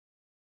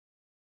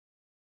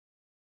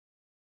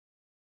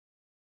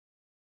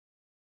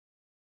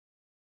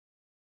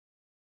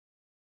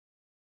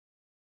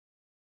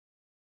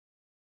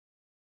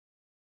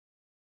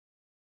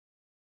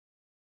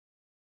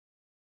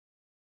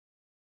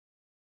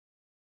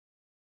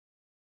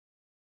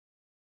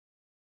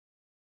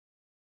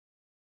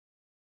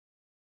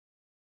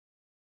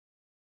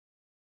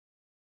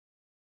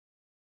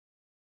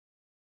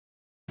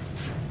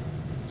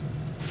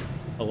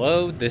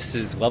Hello, this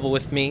is Level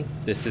With Me.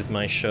 This is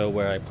my show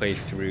where I play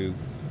through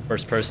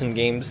first-person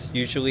games,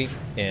 usually,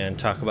 and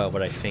talk about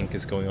what I think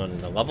is going on in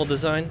the level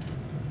design.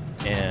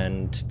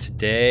 And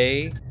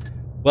today...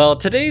 Well,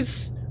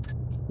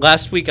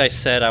 last week I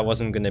said I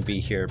wasn't going to be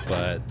here,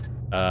 but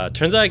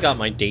turns out I got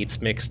my dates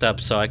mixed up,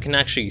 so I can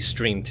actually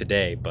stream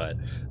today, but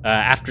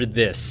after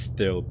this,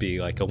 there will be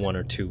like a 1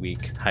 or 2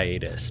 week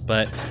hiatus.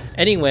 But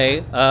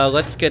anyway,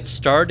 let's get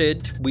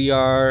started. We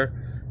are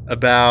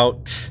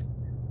about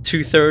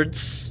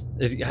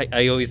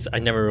 2/3. I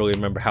never really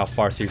remember how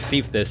far through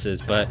Thief this is,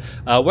 but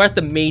we're at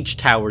the Mage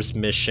Towers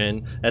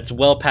mission. That's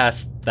well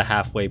past the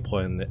halfway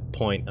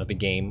point of the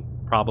game,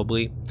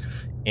 probably.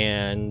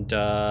 And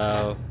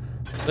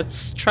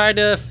let's try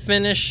to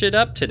finish it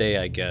up today,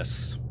 I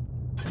guess.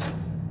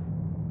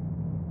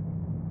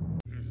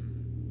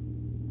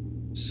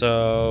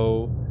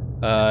 So,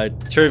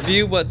 to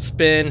review what's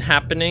been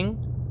happening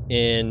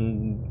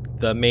in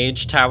the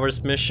Mage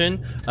Towers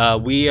mission,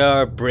 we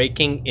are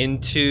breaking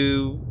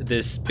into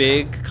this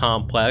big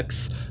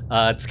complex.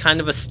 It's kind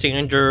of a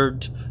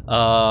standard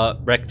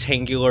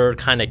rectangular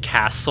kind of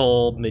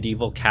castle,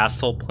 medieval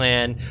castle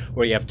plan,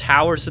 where you have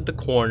towers at the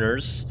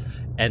corners,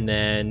 and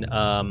then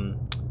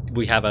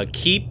we have a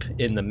keep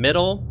in the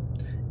middle,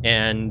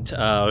 and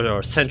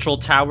or central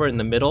tower in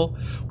the middle.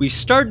 We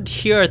started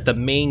here at the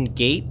main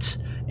gate,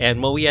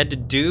 and what we had to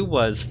do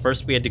was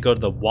first we had to go to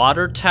the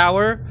water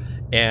tower,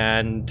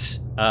 and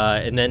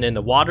then in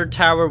the water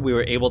tower we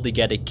were able to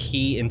get a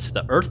key into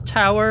the earth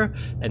tower,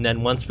 and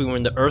then once we were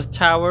in the earth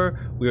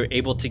tower we were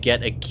able to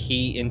get a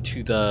key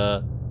into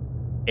the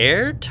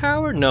air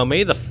tower? No,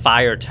 maybe the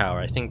fire tower.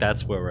 I think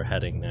that's where we're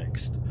heading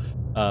next.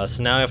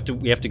 So now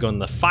we have to go in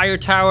the fire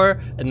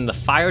tower, and then the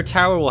fire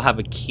tower will have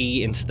a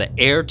key into the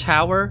air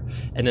tower,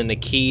 and then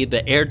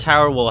the air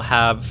tower will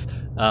have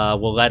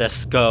will let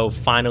us go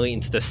finally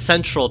into the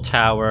central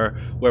tower,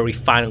 where we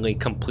finally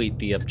complete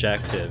the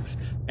objective.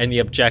 And the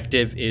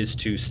objective is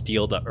to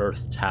steal the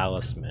Earth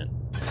Talisman.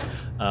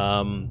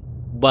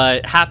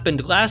 What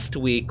happened last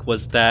week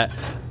was that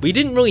we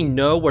didn't really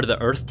know where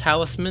the Earth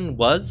Talisman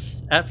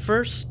was at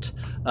first.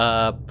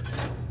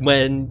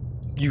 When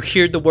you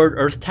hear the word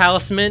Earth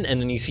Talisman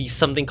and then you see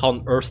something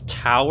called an Earth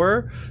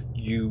Tower,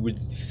 you would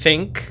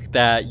think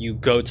that you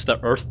go to the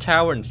Earth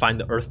Tower and find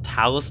the Earth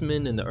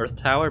Talisman in the Earth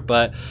Tower,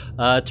 but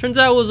turns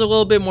out it was a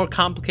little bit more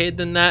complicated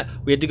than that.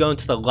 We had to go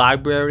into the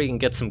library and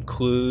get some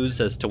clues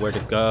as to where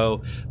to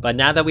go, but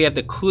now that we have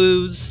the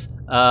clues,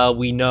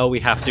 we know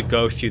we have to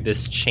go through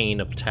this chain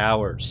of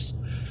towers.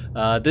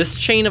 This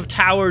chain of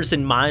towers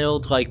and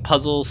mild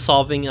puzzle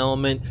solving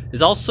element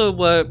is also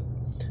what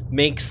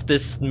makes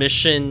this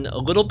mission a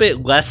little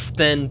bit less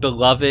than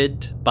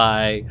beloved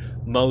by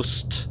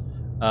most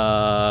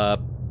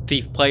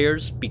Thief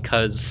players,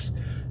 because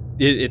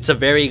it's a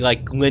very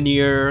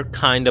linear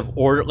kind of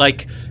order.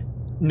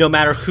 No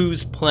matter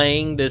who's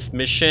playing this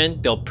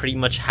mission, they'll pretty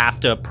much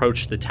have to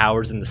approach the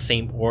towers in the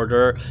same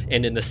order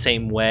and in the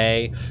same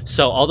way.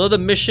 So although the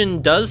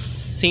mission does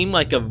seem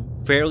like a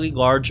fairly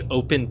large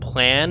open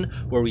plan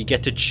where we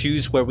get to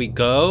choose where we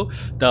go,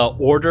 the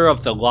order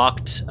of the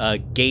locked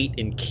gate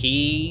and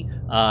key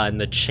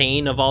and the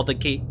chain of all the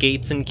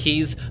gates and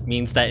keys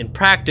means that in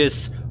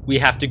practice we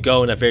have to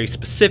go in a very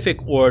specific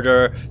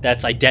order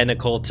that's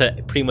identical to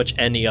pretty much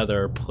any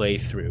other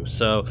playthrough.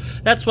 So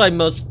that's why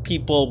most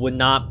people would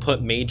not put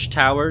Mage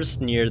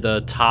Towers near the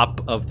top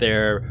of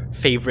their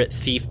favorite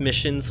Thief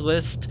missions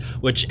list,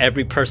 which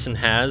every person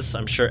has.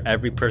 I'm sure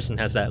every person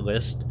has that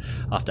list.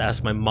 I'll have to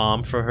ask my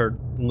mom for her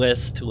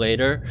list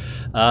later.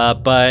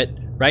 But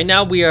right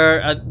now we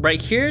are right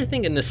here, I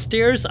think, in the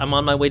stairs. I'm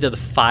on my way to the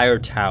fire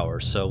tower,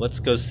 so let's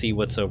go see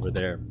what's over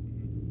there.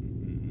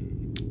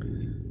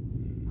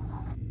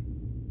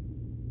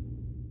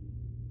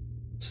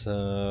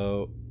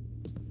 So,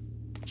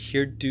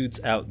 here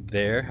dudes out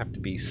there have to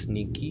be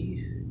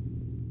sneaky.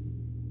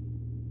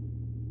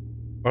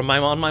 Or am I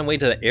on my way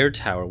to the air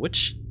tower?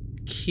 Which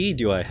key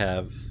do I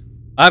have?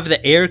 I have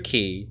the air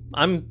key.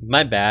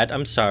 My bad,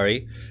 I'm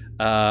sorry.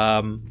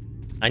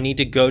 I need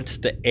to go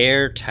to the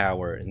air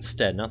tower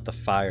instead, not the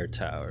fire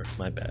tower.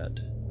 My bad.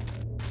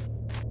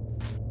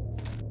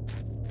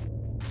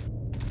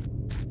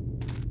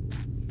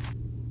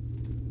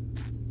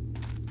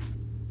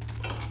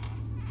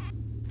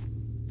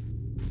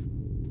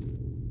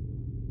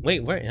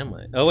 Wait, where am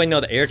I? Oh wait,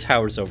 no, the air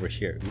tower's over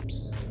here.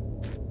 Oops.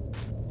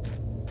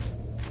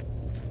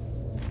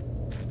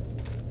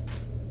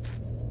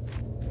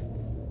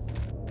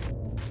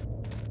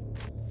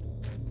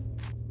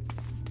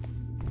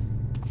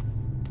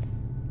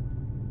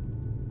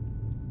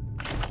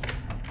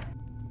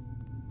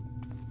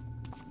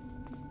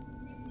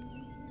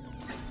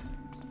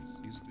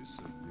 Is this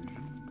a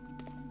vision?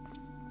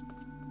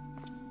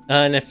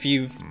 And if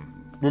you've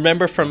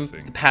remember from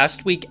the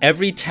past week,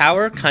 every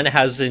tower kind of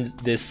has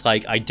this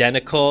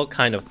identical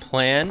kind of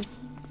plan.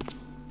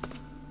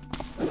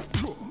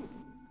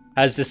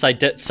 Has this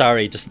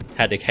sorry, just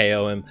had to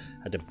KO him.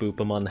 Had to boop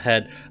him on the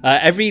head.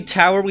 Every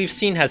tower we've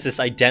seen has this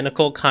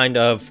identical kind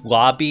of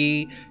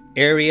lobby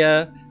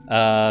area,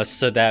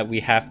 so that we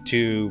have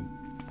to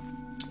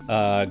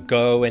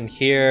go in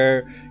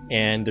here,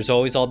 and there's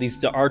always all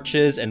these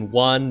arches and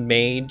one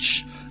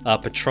mage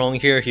patrolling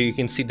here. Here you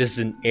can see this is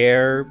an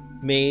air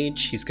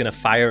mage. He's gonna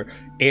fire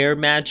air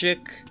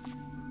magic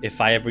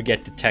if I ever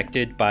get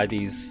detected by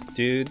these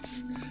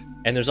dudes.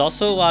 And there's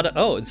also a lot of...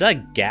 Oh, is that a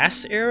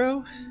gas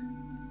arrow?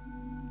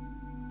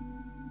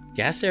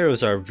 Gas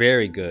arrows are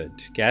very good.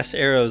 Gas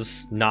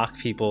arrows knock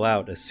people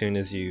out as soon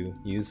as you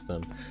use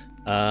them.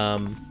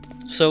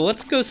 So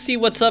let's go see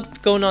what's up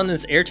going on in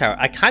this air tower.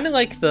 I kind of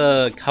like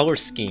the color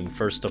scheme,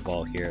 first of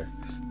all, here.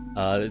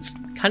 It's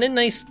kind of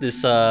nice,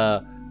 this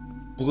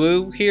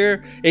blue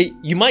here.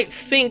 You might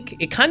think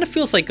it kind of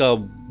feels like a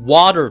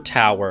water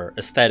tower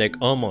aesthetic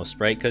almost,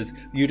 right? Because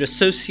you'd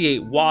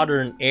associate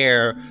water and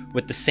air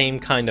with the same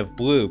kind of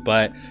blue,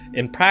 but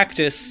in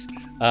practice,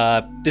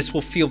 this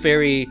will feel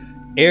very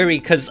airy,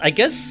 because I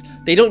guess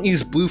they don't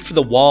use blue for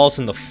the walls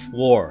and the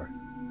floor.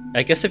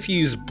 I guess if you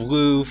use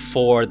blue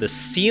for the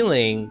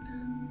ceiling,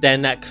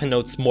 then that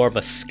connotes more of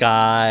a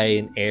sky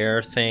and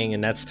air thing,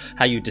 and that's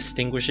how you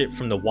distinguish it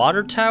from the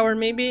water tower,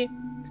 maybe?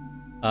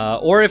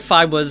 Or if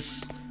I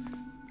was,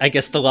 I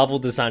guess, the level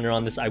designer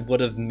on this, I would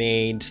have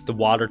made the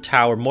water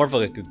tower more of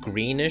like a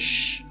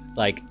greenish,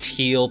 like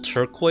teal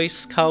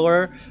turquoise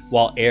color,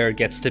 while air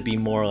gets to be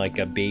more like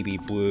a baby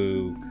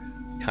blue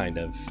kind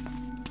of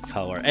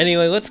color.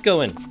 Anyway, let's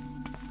go in.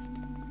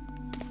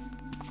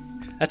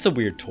 That's a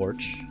weird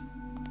torch.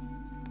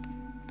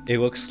 It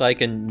looks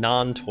like a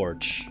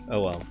non-torch.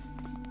 Oh well.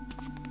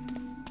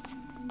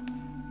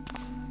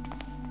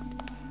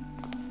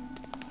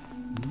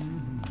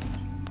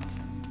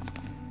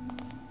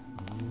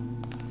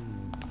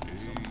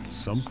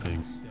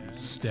 Something.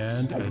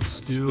 Stand as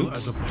still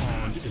as a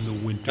pond in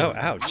the winter. Oh,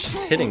 ouch.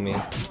 She's hitting me.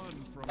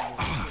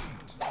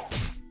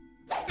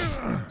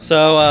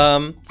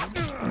 So,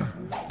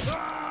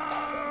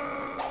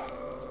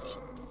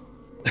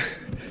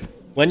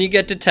 when you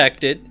get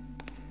detected,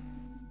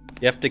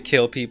 you have to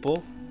kill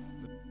people.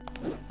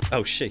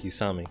 Oh shit, he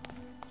saw me.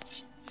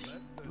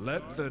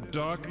 Let the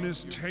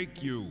darkness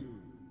take you.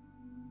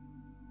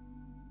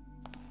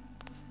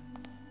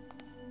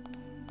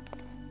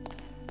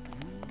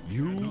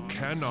 You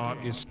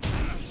cannot escape.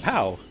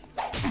 How?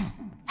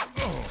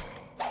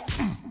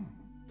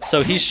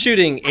 So he's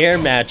shooting air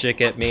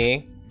magic at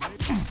me.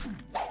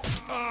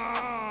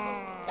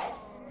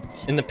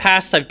 In the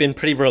past, I've been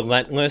pretty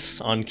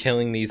relentless on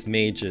killing these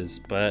mages,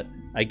 but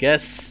I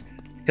guess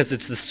because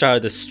it's the start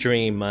of the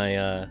stream,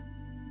 I'm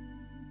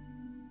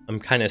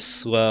kind of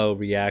slow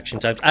reaction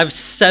time. I have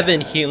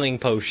 7 healing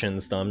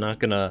potions, though. I'm not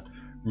gonna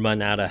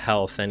run out of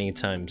health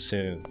anytime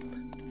soon.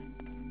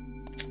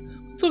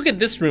 Let's look at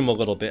this room a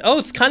little bit. Oh,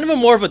 it's kind of a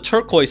more of a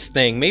turquoise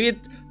thing. Maybe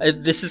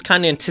this is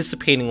kind of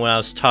anticipating what I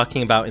was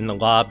talking about in the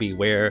lobby,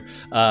 where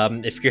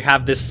if you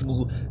have this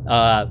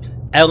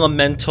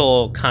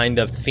elemental kind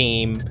of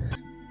theme,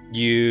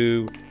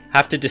 you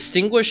have to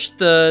distinguish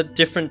the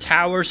different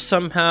towers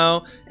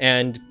somehow,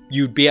 and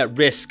you'd be at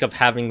risk of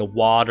having the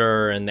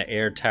water and the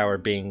air tower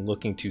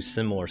looking too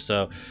similar.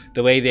 So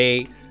the way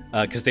they,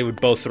 because they would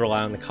both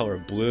rely on the color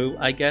blue,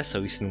 I guess,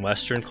 at least in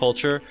Western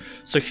culture.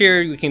 So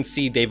here you can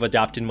see they've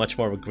adopted much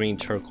more of a green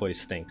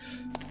turquoise thing.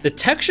 The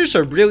textures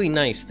are really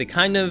nice. They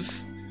kind of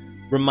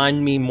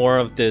remind me more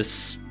of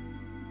this,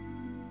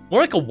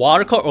 more like a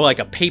watercolor or like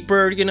a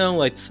paper, you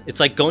know? It's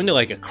like going to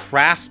like a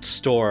craft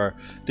store.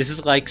 This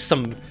is like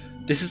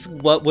this is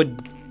what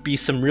would be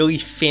some really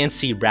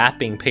fancy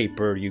wrapping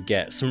paper you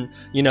get. Some,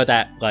 you know,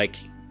 that like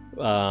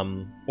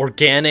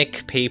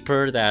organic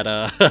paper, that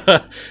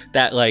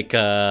that like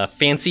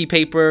fancy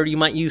paper you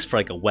might use for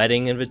like a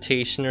wedding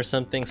invitation or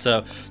something.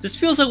 So this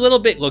feels a little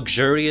bit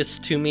luxurious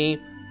to me.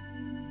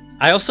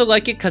 I also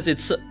like it because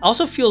it's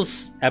also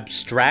feels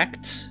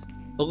abstract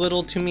a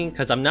little to me,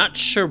 because I'm not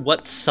sure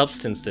what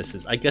substance this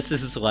is. I guess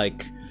this is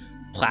like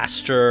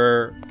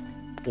plaster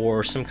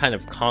or some kind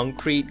of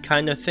concrete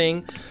kind of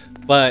thing,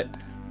 but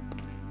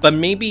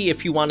maybe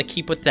if you want to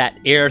keep with that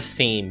air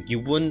theme, you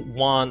wouldn't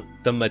want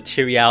the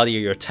materiality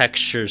of your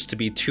textures to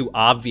be too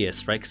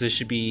obvious, right? Because it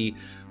should be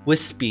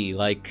wispy,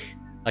 like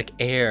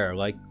air,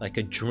 like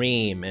a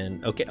dream.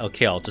 And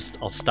okay,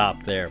 I'll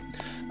stop there.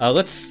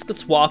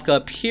 Let's walk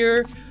up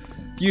here.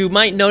 You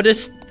might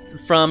notice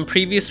from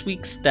previous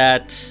weeks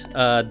that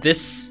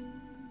this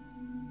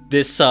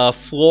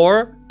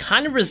floor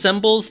kind of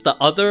resembles the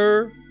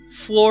other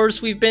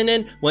floors we've been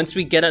in. Once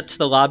we get up to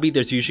the lobby,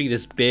 there's usually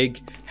this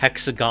big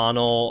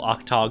hexagonal,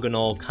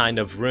 octagonal kind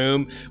of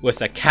room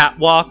with a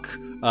catwalk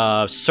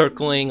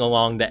circling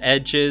along the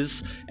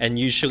edges, and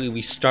usually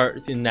we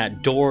start in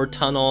that door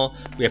tunnel.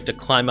 We have to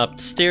climb up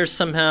the stairs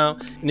somehow,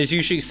 and there's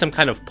usually some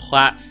kind of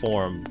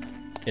platform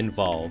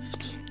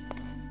involved.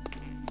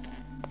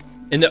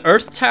 In the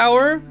Earth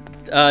Tower,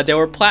 there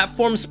were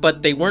platforms,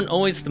 but they weren't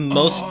always the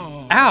most...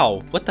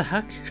 Ow! What the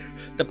heck?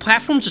 The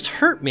platform just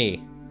hurt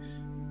me!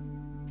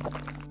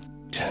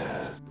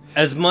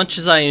 As much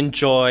as I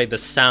enjoy the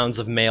sounds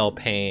of male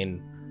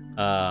pain,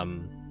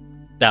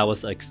 that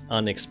was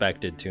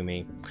unexpected to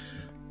me.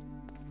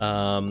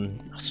 I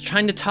was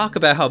trying to talk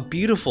about how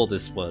beautiful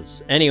this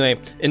was. Anyway,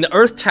 in the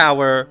Earth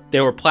Tower,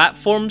 there were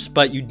platforms,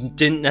 but you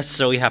didn't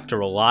necessarily have to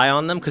rely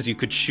on them because you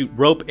could shoot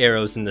rope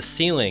arrows in the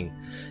ceiling.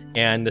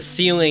 And the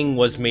ceiling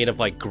was made of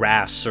like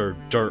grass or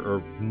dirt or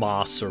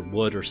moss or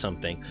wood or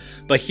something.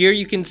 But here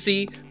you can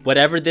see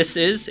whatever this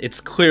is,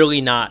 it's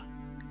clearly not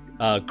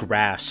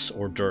grass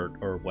or dirt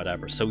or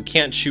whatever. So we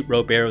can't shoot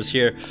rope arrows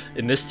here.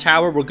 In this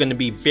tower, we're going to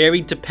be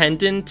very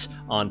dependent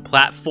on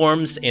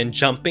platforms and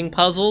jumping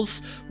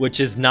puzzles,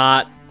 which is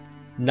not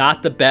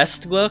the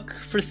best look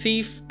for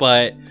Thief,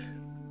 but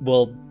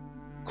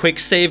quick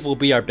save will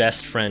be our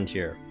best friend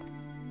here.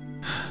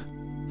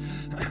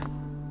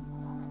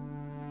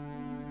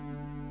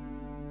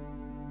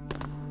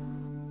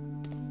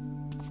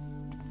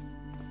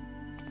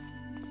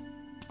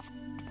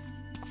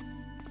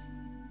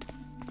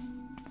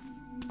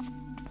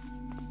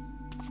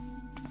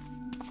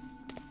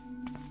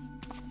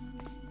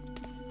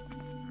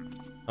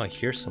 Oh, I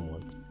hear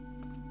someone.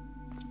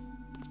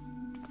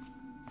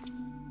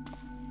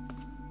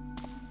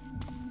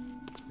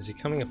 Is he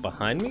coming up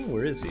behind me?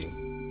 Where is he?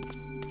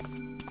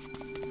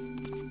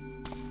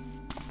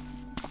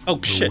 Oh,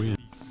 shit. Wind,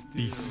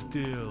 be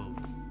still.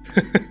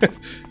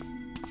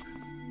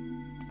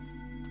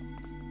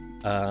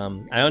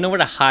 I don't know where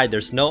to hide.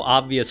 There's no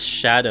obvious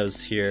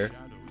shadows here.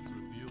 Shadows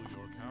reveal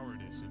your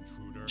cowardice,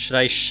 intruder. Should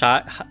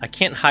I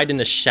can't hide in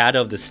the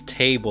shadow of this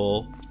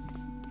table.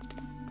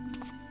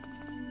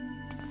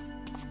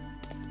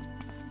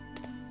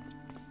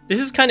 This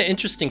is kind of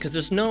interesting because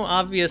there's no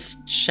obvious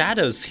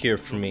shadows here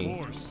for me.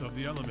 The force of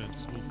the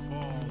elements will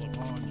fall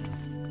upon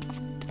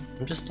you.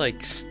 I'm just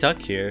like stuck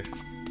here.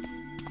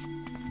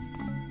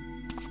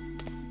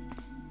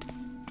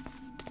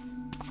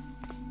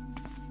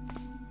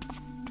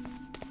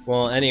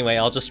 Well, anyway,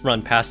 I'll just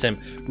run past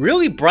him.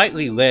 Really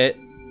brightly lit.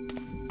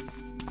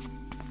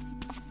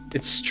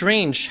 It's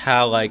strange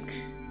how, like,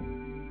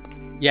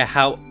 yeah,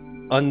 how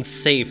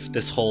unsafe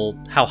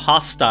how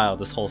hostile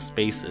this whole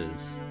space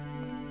is.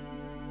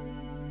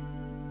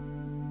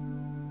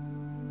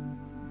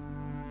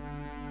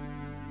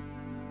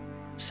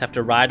 Just have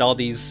to ride all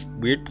these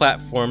weird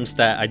platforms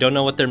that I don't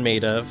know what they're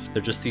made of.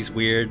 They're just these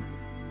weird,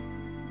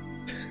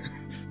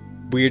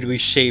 weirdly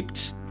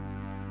shaped.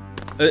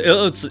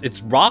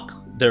 It's rock.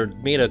 They're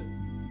made of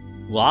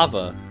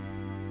lava.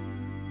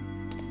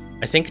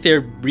 I think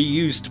they're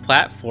reused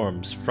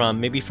platforms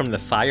from maybe from the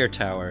fire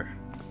tower.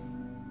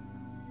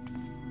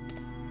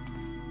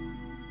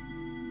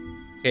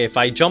 Okay, if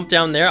I jump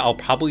down there, I'll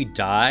probably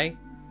die.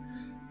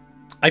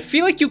 I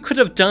feel like you could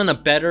have done a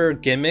better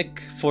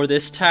gimmick for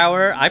this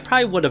tower. I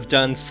probably would have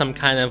done some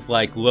kind of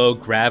like low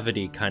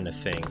gravity kind of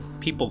thing.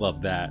 People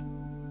love that,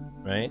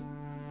 right?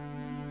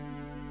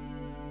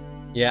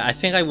 Yeah, I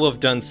think I would have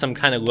done some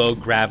kind of low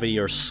gravity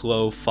or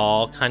slow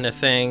fall kind of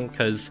thing,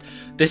 because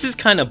this is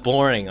kind of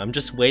boring. I'm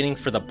just waiting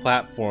for the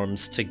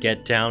platforms to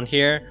get down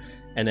here,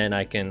 and then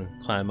I can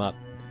climb up.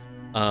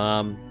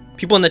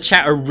 People in the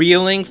chat are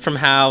reeling from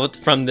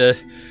the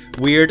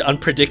weird,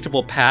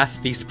 unpredictable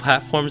path these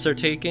platforms are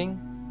taking.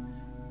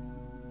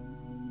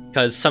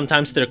 Because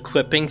sometimes they're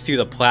clipping through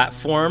the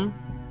platform,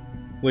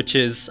 which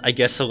is, I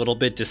guess, a little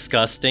bit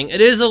disgusting.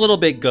 It is a little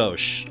bit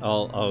gauche.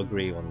 I'll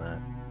agree on that.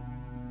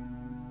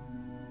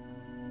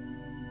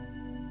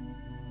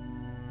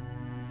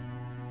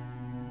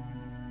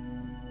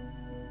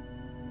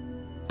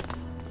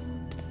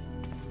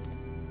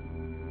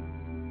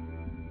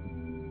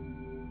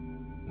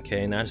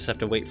 Okay, now I just have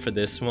to wait for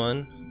this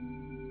one.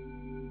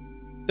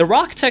 The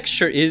rock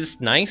texture is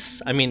nice.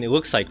 I mean, it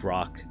looks like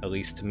rock, at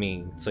least to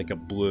me. It's like a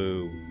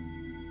blue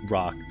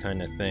rock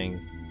kind of thing.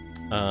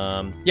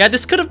 Yeah,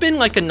 this could have been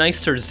like a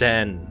nicer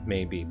Zen,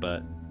 maybe,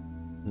 but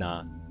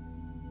not.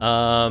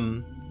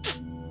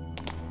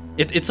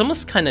 It's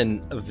almost kind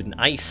of an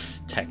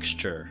ice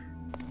texture,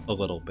 a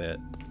little bit.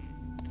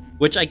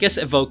 Which I guess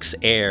evokes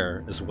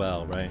air as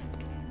well, right?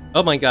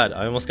 Oh my god,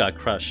 I almost got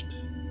crushed.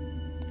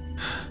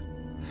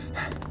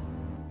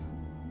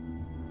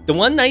 The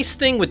one nice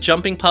thing with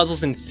jumping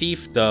puzzles in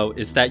Thief, though,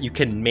 is that you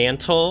can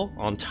mantle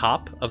on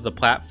top of the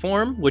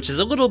platform, which is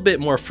a little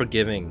bit more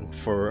forgiving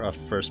for a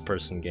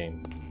first-person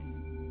game.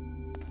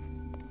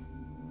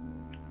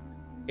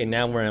 Okay,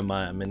 now where am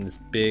I? I'm in this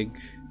big...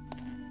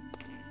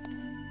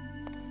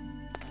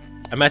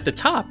 I'm at the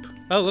top!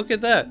 Oh, look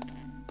at that!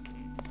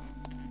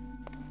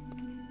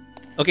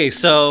 Okay,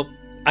 so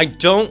I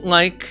don't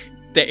like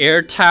the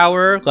air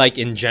tower, like,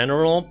 in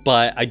general,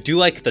 but I do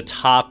like the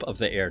top of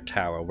the air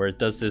tower, where it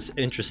does this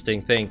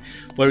interesting thing,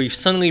 where we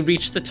suddenly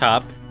reach the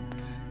top,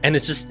 and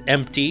it's just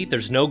empty.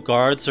 There's no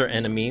guards or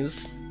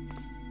enemies.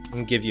 I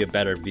can give you a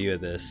better view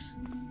of this.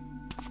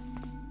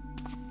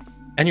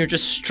 And you're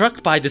just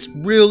struck by this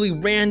really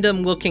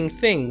random looking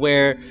thing,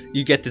 where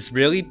you get this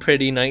really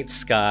pretty night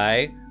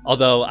sky,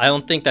 although I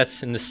don't think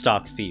that's in the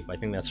stock Thief. I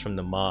think that's from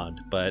the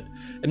mod, but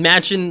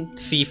imagine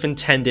Thief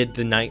intended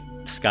the night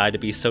sky to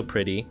be so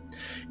pretty.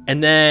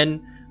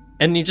 And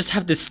you just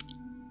have this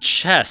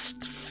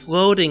chest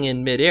floating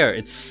in midair.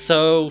 It's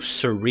so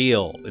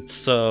surreal.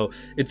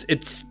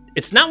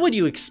 it's not what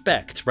you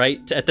expect,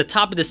 right? At the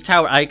top of this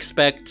tower, I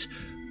expect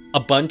a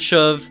bunch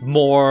of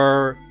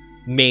more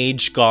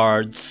mage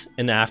guards,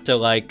 and I have to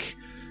like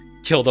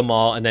kill them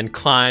all and then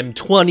climb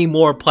 20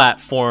 more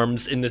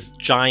platforms in this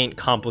giant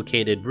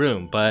complicated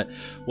room. But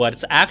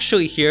what's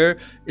actually here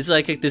is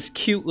like this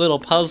cute little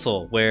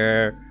puzzle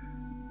where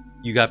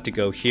you have to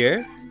go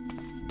here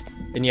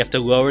and you have to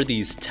lower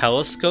these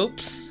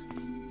telescopes,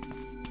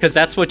 because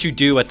that's what you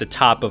do at the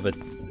top of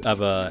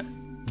a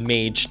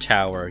mage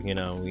tower, you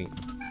know.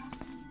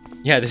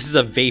 Yeah, this is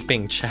a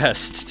vaping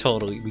chest.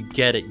 Totally, we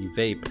get it, you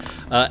vape.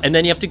 And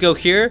then you have to go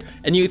here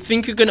and you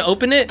think you're gonna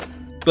open it,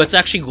 but it's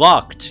actually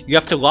locked. You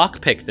have to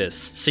lockpick this.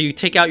 So you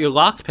take out your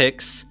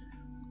lockpicks,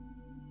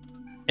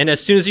 and as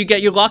soon as you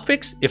get your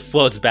lockpicks, it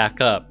floats back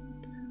up.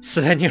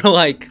 So then you're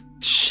like,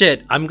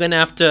 shit, I'm gonna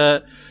have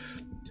to...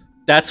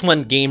 That's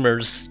when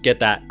gamers get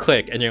that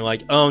quick, and you're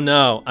like, oh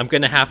no, I'm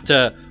gonna have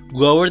to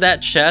lower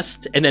that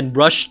chest and then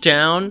rush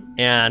down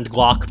and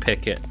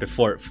lockpick it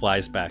before it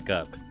flies back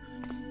up.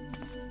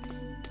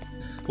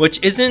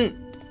 Which isn't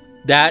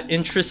that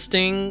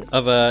interesting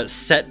of a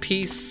set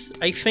piece,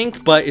 I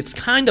think, but it's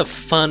kind of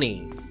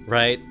funny,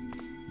 right?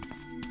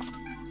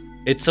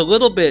 It's a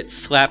little bit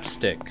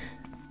slapstick.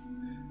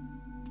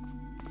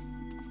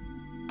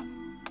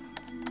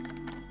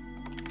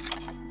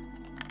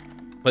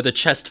 But the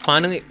chest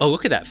finally... Oh,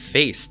 look at that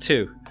face,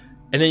 too.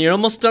 And then you're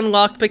almost done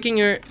lockpicking,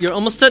 you're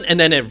almost done, and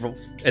then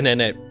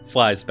it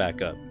flies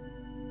back up.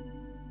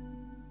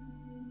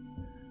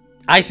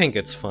 I think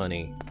it's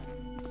funny.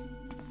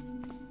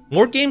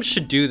 More games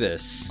should do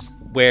this,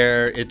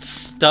 where it's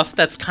stuff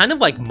that's kind of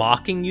like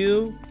mocking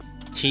you,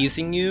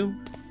 teasing you,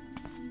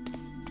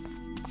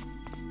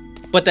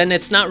 but then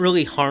it's not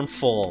really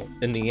harmful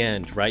in the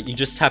end, right? You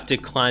just have to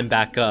climb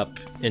back up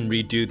and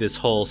redo this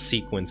whole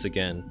sequence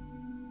again.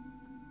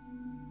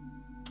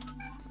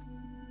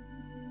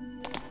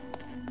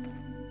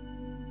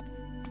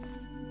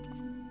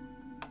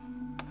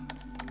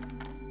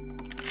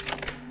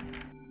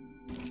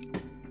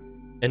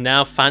 And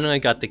now finally I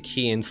got the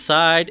key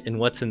inside, and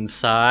what's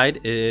inside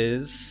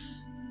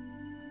is...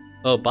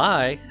 Oh,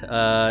 bye.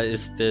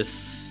 Is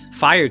this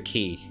fire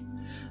key.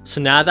 So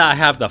now that I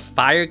have the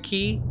fire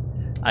key,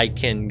 I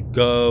can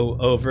go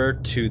over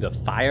to the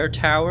fire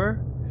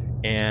tower,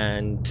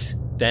 and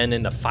then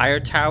in the fire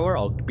tower,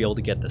 I'll be able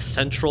to get the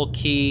central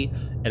key,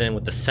 and then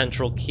with the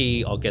central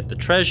key, I'll get the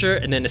treasure,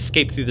 and then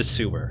escape through the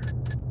sewer.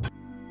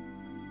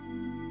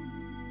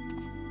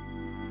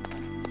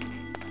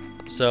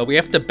 So we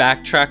have to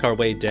backtrack our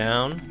way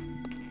down.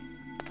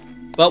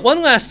 But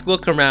one last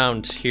look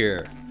around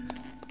here.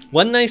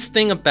 One nice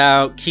thing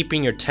about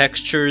keeping your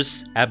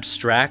textures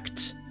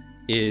abstract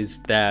is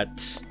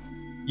that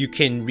you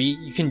can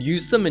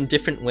use them in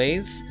different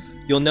ways.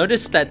 You'll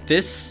notice that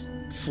this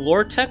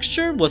floor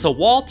texture was a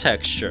wall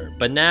texture,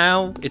 but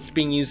now it's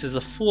being used as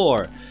a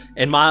floor.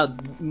 And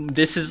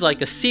this is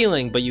like a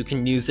ceiling, but you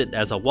can use it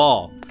as a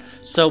wall.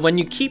 So when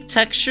you keep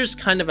textures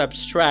kind of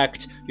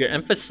abstract, you're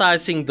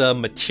emphasizing the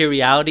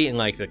materiality and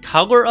like the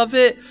color of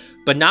it,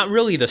 but not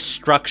really the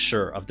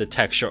structure of the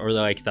texture or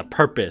like the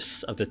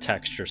purpose of the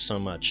texture so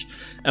much.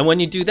 And when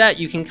you do that,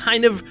 you can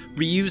kind of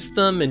reuse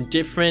them in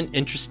different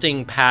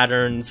interesting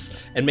patterns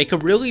and make a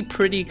really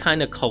pretty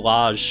kind of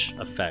collage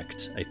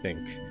effect, I think.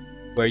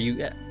 Where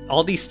you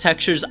all these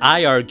textures,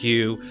 I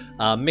argue,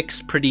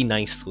 mix pretty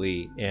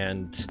nicely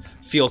and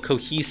feel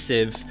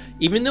cohesive,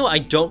 even though I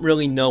don't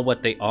really know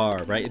what they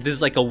are, right? This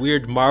is like a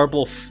weird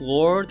marble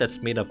floor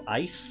that's made of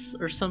ice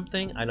or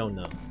something. I don't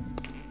know.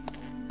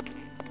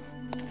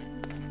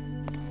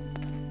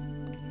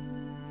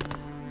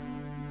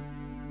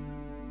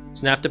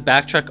 So now I have to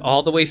backtrack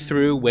all the way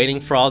through,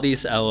 waiting for all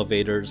these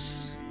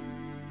elevators.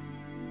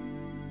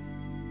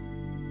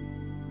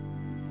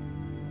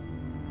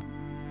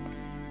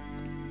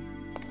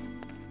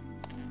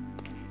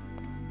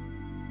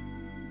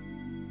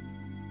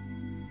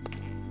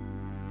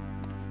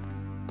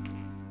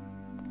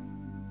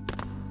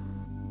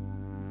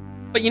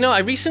 But you know, I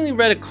recently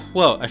read a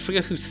quote, I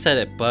forget who said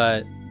it,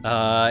 but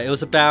it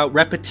was about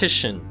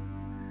repetition.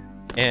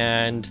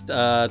 And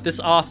this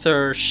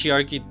author, she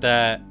argued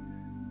that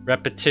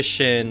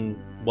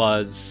repetition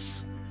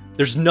was...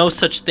 There's no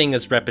such thing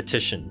as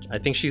repetition. I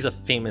think she's a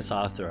famous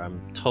author.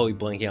 I'm totally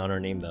blanking on her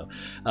name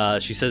though.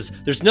 She says,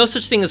 there's no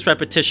such thing as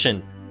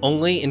repetition,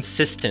 only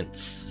insistence.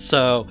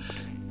 So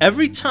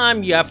every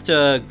time you have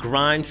to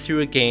grind through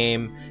a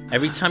game,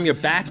 every time you're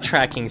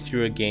backtracking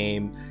through a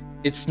game,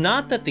 it's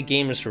not that the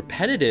game is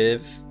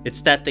repetitive,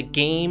 it's that the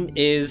game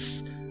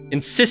is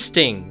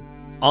insisting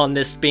on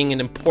this being an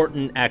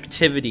important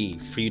activity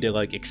for you to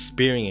like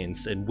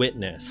experience and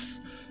witness.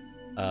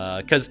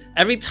 Because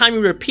every time you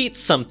repeat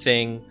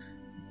something,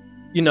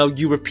 you know,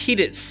 you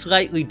repeat it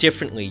slightly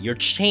differently. You're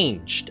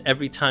changed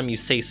every time you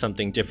say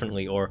something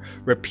differently or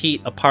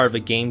repeat a part of a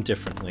game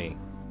differently.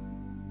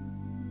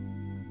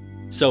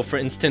 So for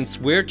instance,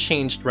 we're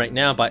changed right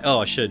now by... Oh,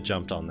 I should have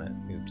jumped on that.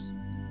 Oops.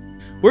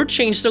 We're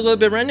changed a little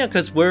bit right now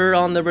because we're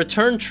on the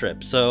return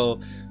trip. So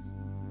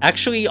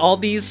actually all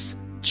these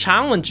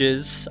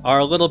challenges are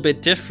a little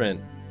bit different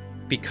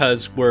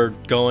because we're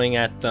going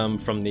at them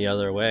from the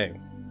other way.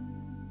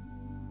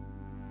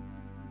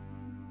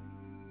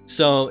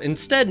 So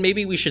instead,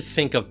 maybe we should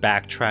think of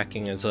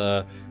backtracking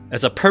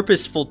as a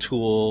purposeful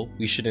tool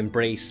we should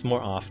embrace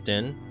more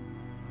often.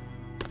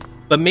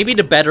 But maybe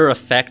to better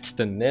effect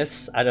than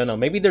this, I don't know,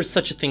 maybe there's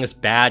such a thing as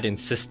bad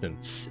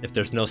insistence, if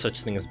there's no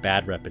such thing as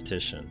bad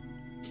repetition.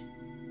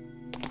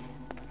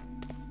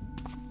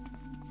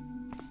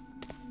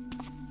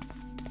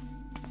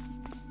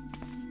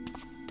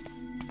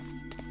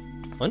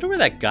 Wonder where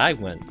that guy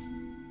went.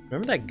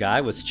 Remember that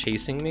guy was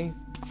chasing me?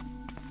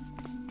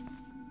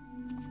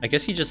 I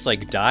guess he just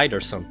like died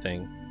or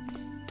something.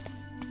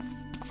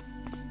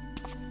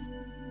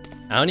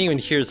 I don't even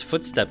hear his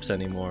footsteps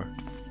anymore.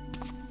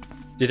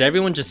 Did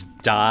everyone just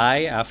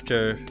die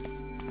after...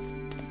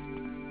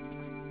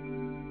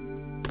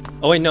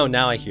 Oh wait, no,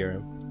 now I hear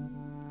him.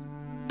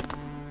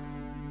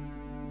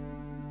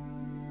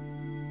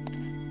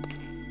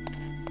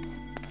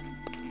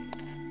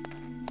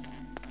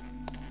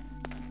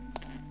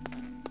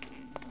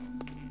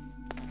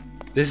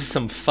 This is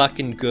some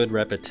fucking good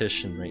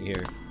repetition right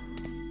here.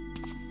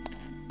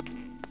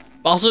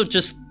 Also,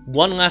 just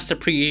one last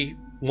appreciation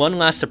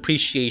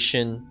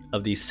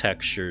of these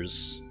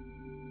textures.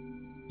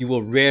 You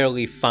will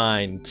rarely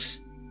find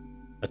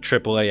a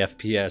AAA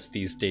FPS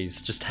these days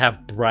just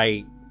have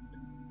bright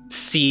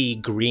sea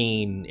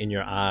green in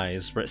your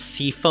eyes.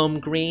 Seafoam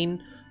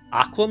green?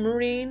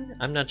 Aquamarine?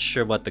 I'm not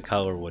sure what the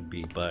color would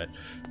be, but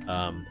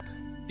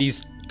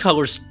these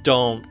colors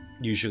don't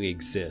usually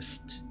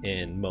exist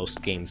in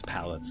most games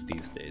palettes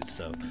these days.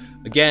 So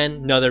again,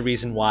 another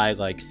reason why,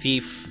 like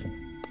Thief,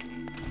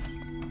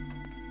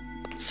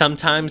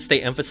 sometimes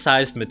they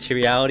emphasize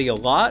materiality a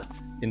lot,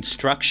 in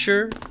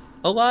structure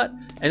a lot,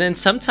 and then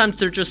sometimes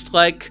they're just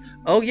like,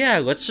 oh yeah,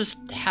 let's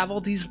just have all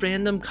these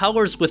random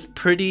colors with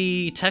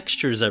pretty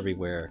textures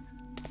everywhere.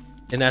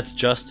 And that's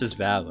just as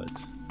valid.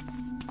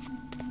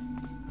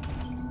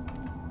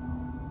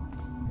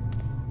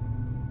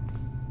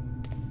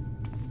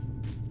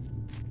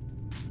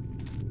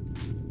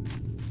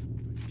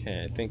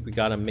 Okay, I think we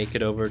gotta make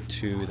it over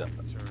to the...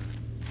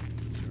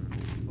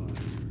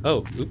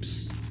 Oh,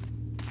 oops.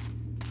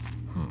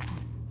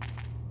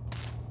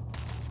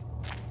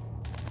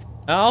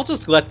 I'll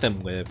just let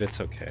them live, it's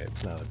okay,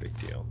 it's not a big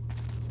deal.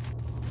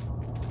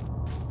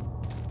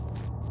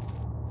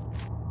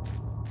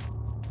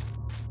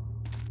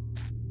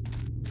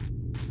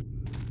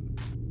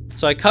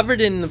 So I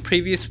covered in the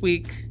previous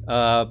week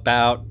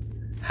about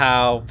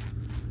how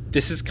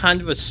this is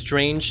kind of a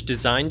strange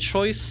design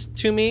choice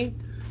to me,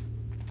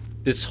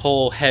 this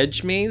whole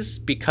hedge maze,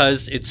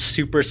 because it's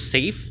super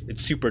safe,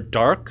 it's super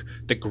dark.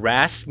 The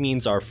grass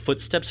means our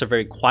footsteps are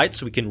very quiet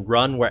so we can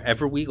run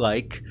wherever we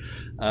like.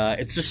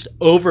 It's just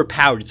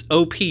overpowered, it's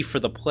OP for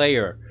the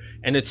player.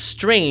 And it's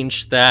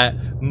strange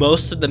that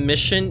most of the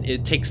mission,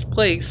 it takes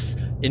place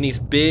in these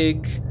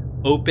big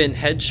open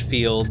hedge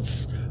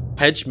fields,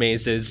 hedge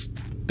mazes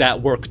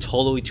that work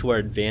totally to our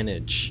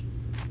advantage.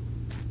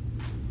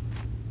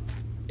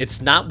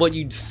 It's not what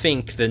you'd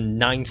think the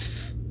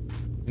 9th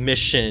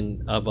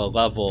mission of a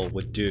level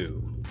would do.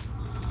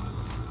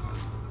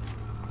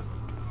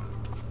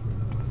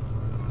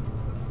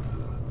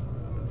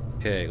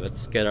 Okay,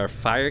 let's get our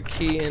fire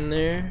key in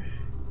there.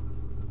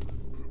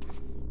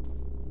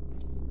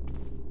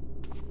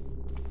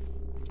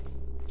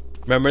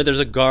 Remember, there's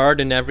a guard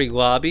in every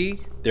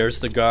lobby. There's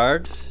the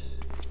guard.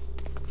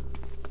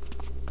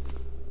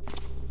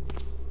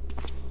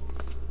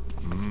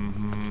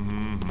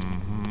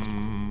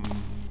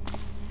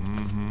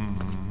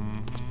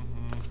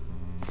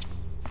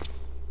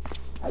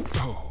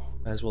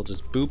 Might as well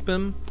just boop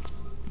him.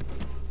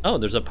 Oh,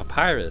 there's a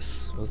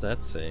papyrus. What does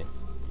that say?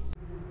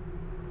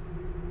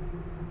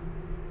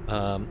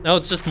 Oh,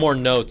 it's just more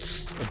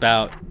notes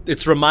about...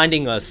 It's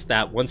reminding us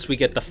that once we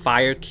get the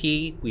fire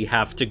key, we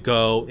have to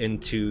go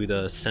into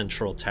the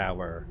central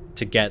tower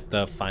to get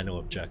the final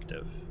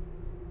objective.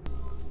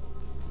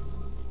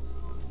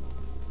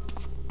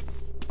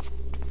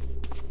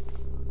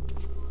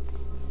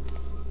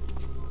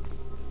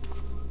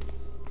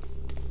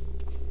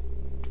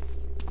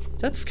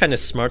 That's kind of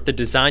smart. The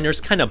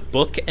designers kind of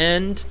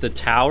bookend the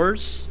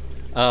towers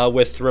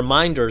with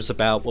reminders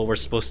about what we're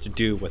supposed to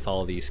do with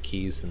all these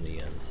keys in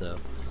the end. So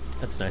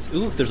that's nice.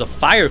 Ooh, there's a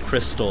fire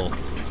crystal.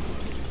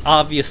 It's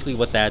obviously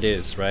what that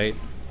is, right?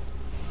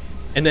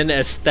 And then the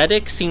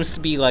aesthetic seems to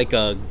be like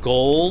a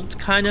gold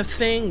kind of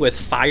thing with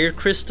fire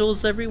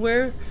crystals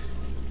everywhere.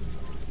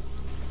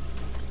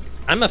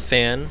 I'm a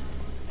fan.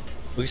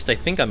 At least I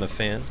think I'm a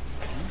fan.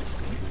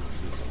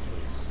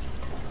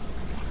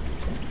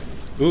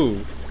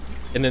 Ooh.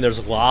 And then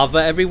there's lava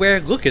everywhere.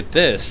 Look at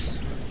this.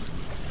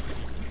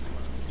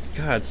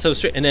 God, it's so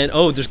straight. And then,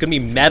 oh, there's gonna be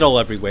metal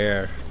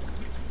everywhere.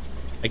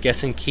 I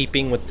guess in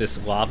keeping with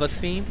this lava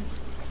theme.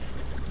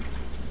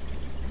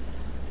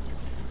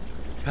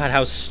 God,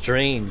 how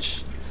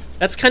strange.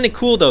 That's kind of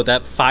cool, though,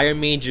 that fire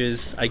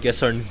mages, I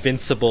guess, are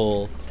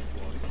invincible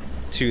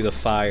to the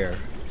fire.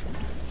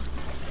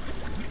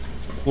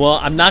 Well,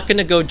 I'm not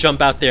gonna go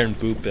jump out there and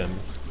boop him.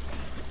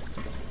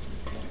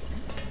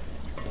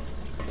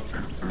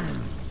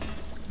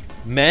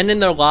 Men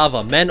and their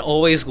lava. Men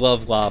always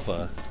love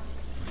lava.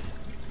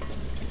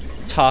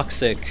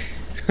 Toxic.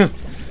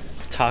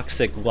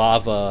 Toxic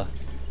lava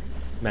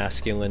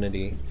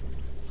masculinity.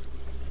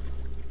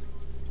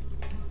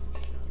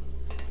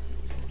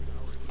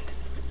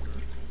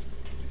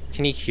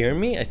 Can he hear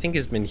me? I think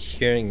he's been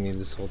hearing me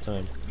this whole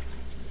time.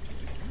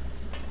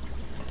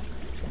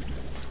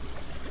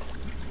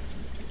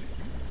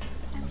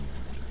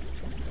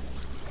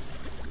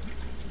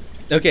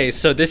 Okay,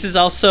 so this is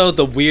also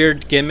the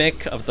weird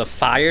gimmick of the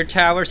fire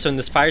tower. So in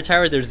this fire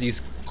tower, there's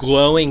these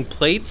glowing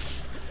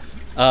plates.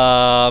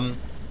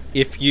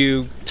 If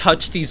you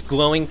touch these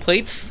glowing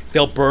plates,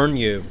 they'll burn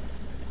you.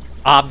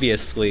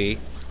 Obviously.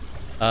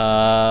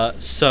 So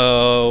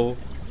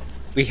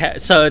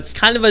it's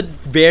kind of a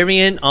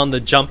variant on the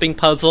jumping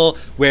puzzle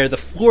where the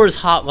floor is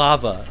hot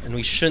lava and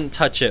we shouldn't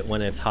touch it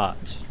when it's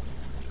hot.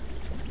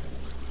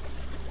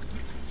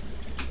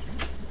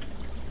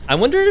 I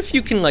wonder if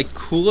you can like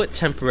cool it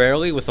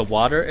temporarily with a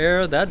water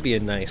arrow. That'd be a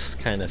nice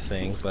kind of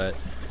thing, but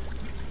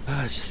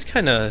it's just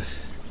kind of,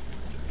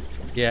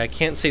 yeah, I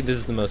can't say this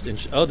is the most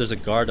oh, there's a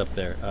guard up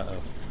there.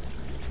 Uh-oh.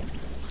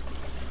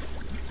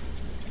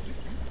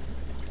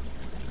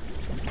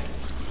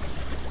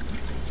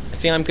 I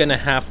think I'm gonna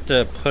have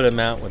to put him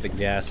out with a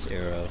gas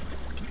arrow.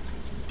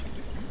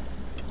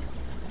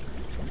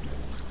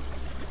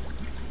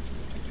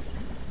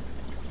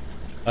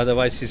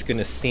 Otherwise he's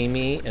gonna see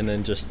me and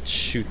then just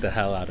shoot the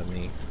hell out of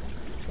me.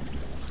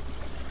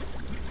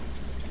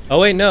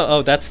 Oh wait, no,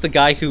 oh, that's the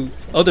guy who,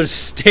 oh, there's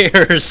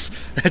stairs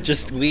that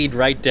just lead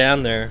right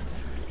down there.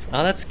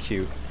 Oh, that's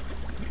cute.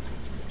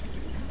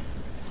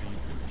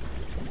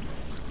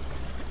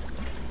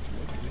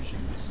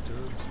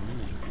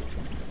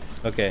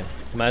 Okay,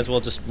 might as well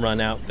just run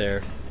out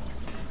there.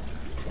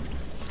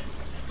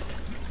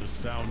 The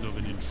sound of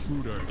an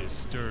intruder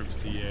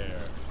disturbs the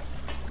air.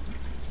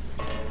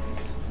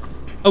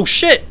 Oh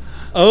shit!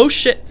 Oh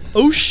shit!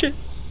 Oh shit!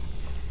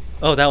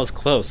 Oh, that was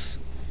close.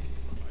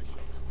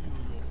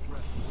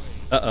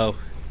 Uh-oh.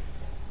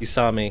 He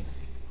saw me.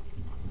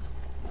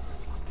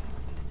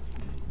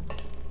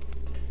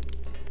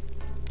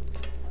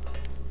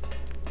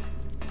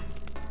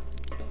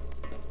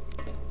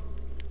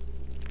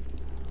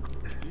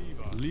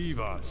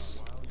 Leave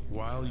us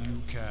while you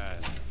can.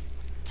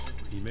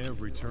 He may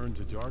have returned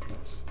to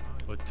darkness,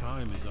 but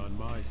time is on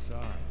my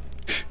side.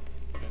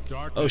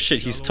 Oh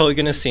shit, he's totally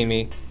gonna see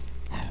me.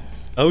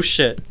 Oh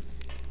shit.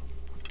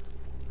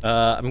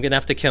 I'm gonna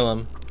have to kill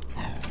him.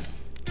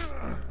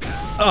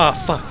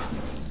 Oh fuck.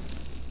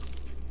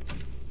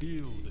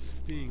 Feel the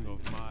sting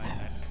of my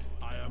hand.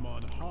 I am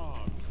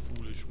unharmed,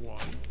 foolish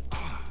one.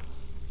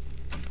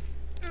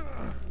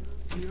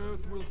 The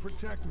earth will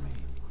protect me.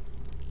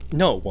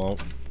 No, it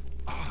won't.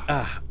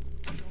 Ah.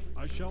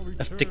 I shall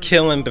I have to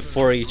kill him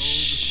before he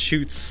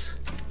shoots.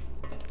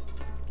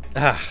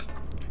 Ah.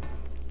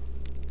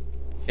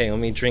 Okay, let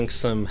me drink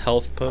some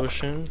health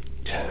potion.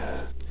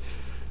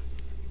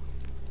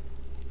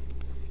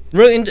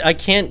 Really, I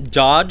can't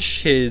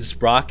dodge his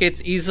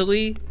rockets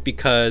easily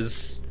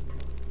because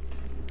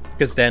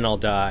then I'll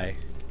die.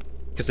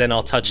 Because then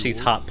I'll touch these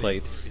hot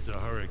plates.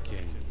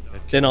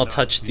 Then I'll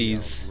touch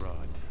these.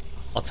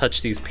 I'll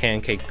touch these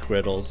pancake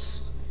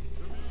griddles.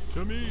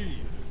 To me,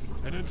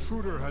 an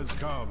intruder has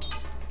come.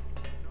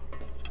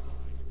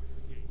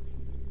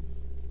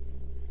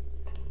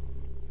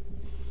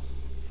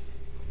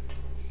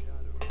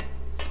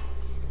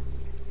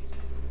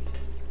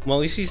 Well,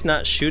 at least he's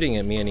not shooting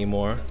at me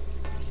anymore.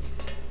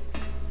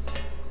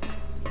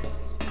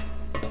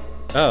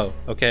 Oh,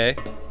 okay.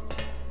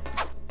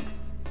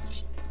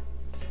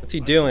 What's he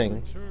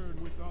doing?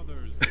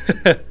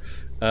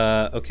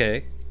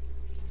 Okay.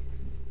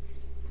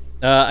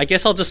 I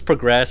guess I'll just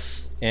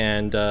progress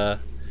and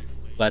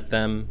let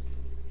him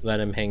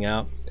hang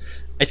out.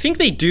 I think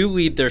they do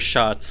lead their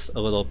shots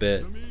a little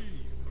bit.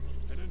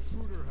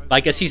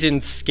 I guess he's in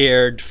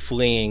scared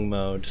fleeing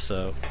mode,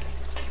 so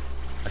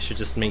I should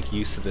just make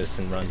use of this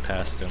and run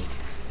past him.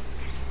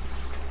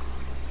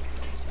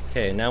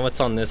 Okay, now what's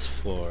on this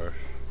floor?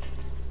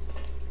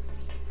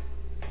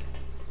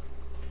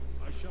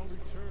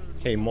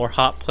 Okay, more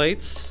hot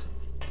plates.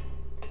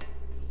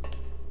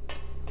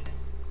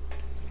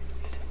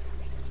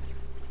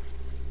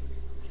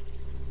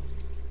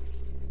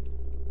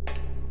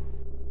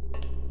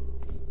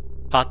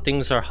 Hot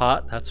things are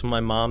hot, that's what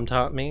my mom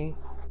taught me.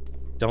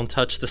 Don't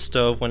touch the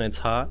stove when it's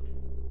hot.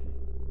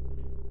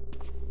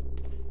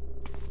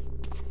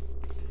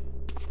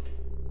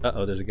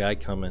 Uh-oh, there's a guy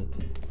coming.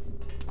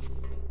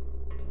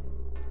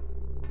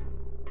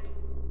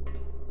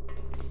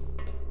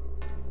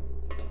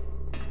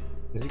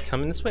 Is he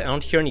coming this way? I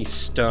don't hear any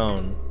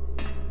stone.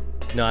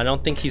 No, I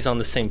don't think he's on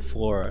the same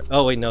floor.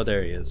 Oh wait, no,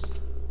 there he is.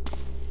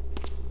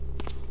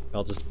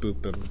 I'll just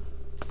boop him.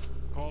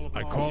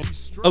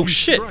 Oh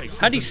shit!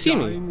 How'd he see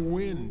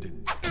me?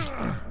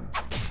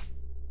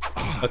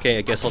 Okay,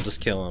 I guess I'll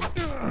just kill him.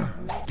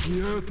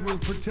 The earth will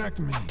protect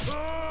me.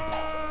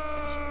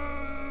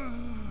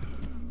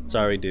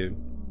 Sorry, dude.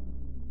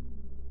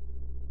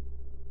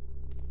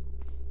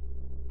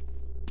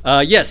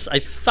 Yes, I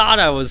thought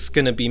I was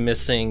gonna be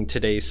missing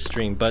today's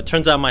stream, but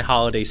turns out my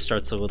holiday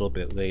starts a little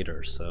bit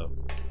later, so...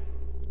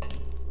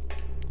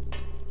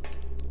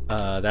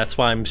 that's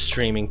why I'm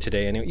streaming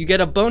today. Anyway, you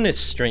get a bonus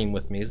stream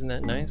with me, isn't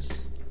that nice?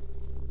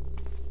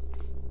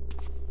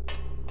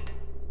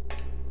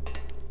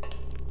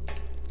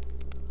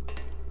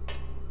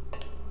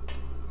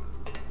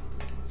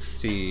 Let's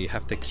see,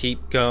 have to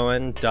keep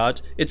going,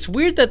 dodge. It's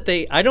weird that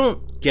I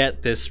don't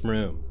get this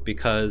room,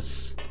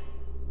 because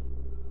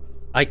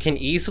I can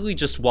easily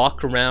just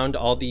walk around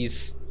all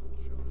these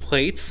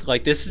plates.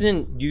 Like, this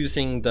isn't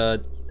using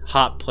the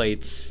hot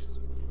plates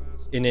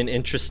in an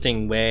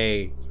interesting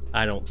way,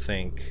 I don't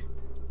think.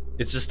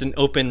 It's just an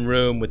open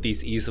room with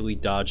these easily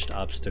dodged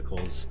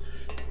obstacles.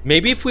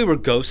 Maybe if we were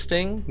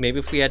ghosting, maybe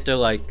if we had to,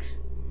 like,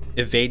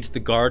 evade the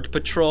guard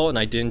patrol and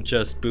I didn't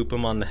just boop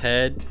him on the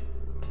head,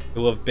 it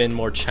would have been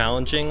more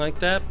challenging like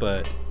that,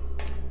 but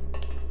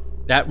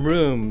that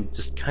room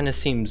just kind of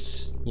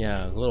seems,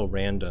 yeah, a little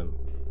random.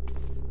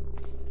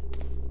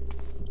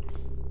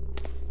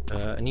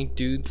 Any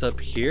dudes up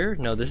here?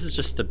 No, this is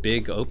just a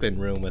big open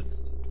room with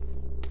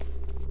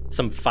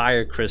some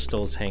fire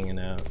crystals hanging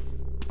out.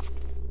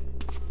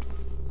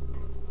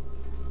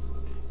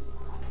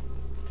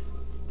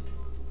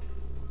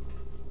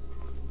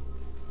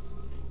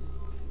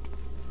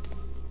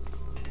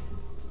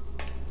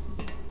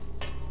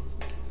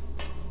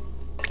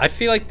 I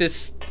feel like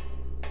this...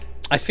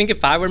 I think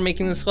if I were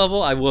making this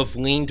level, I would have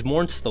leaned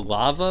more into the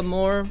lava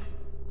more.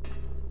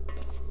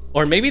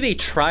 Or maybe they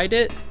tried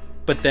it,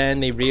 but then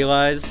they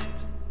realized...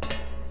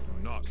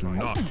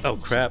 Oh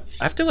crap.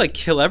 I have to like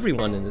kill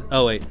everyone in this.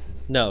 Oh wait.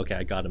 No, okay,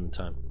 I got him in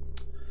time.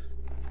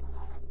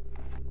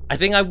 I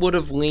think I would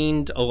have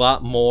leaned a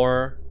lot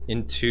more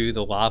into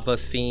the lava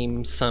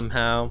theme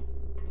somehow.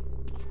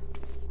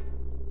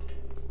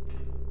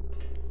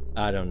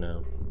 I don't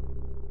know.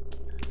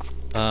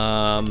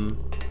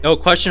 Oh,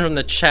 question from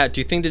the chat.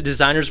 Do you think the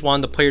designers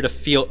wanted the player to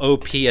feel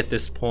OP at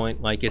this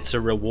point? Like it's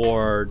a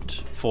reward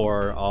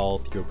for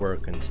all your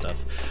work and stuff?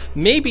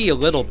 Maybe a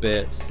little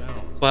bit,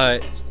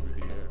 but...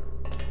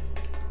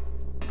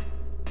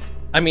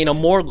 I mean, a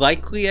more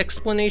likely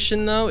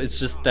explanation though is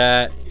just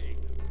that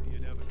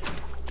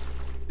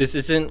this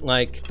isn't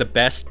like the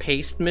best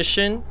paced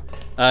mission.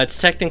 It's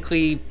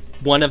technically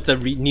one of the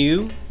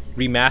new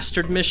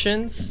remastered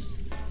missions.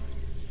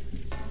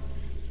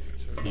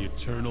 The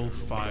eternal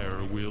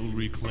fire will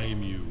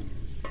reclaim you.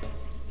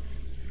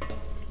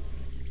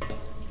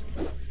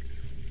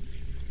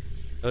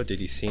 Oh, did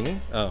he see me?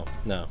 Oh,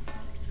 no.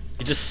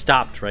 He just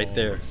stopped right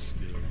there.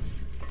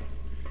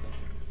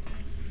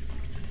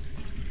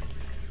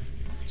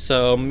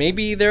 So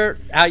maybe they're...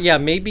 yeah,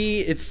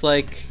 maybe it's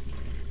like...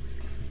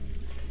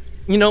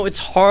 You know, it's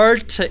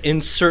hard to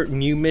insert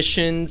new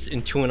missions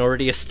into an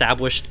already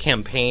established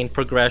campaign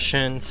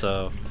progression,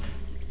 so...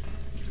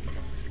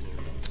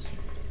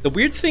 The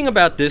weird thing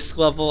about this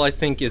level, I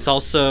think, is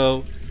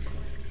also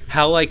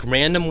how, like,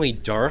 randomly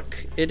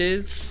dark it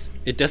is.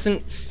 It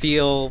doesn't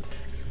feel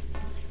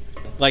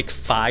like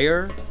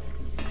fire.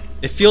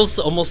 It feels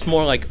almost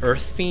more like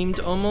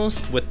Earth-themed,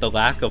 almost, with the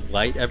lack of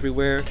light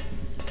everywhere.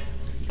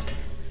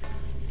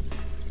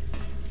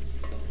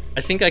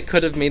 I think I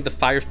could have made the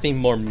fire theme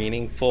more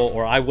meaningful,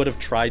 or I would have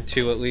tried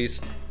to, at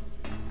least,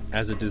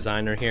 as a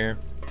designer here.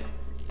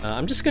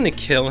 I'm just gonna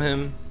kill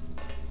him,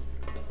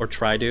 or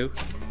try to.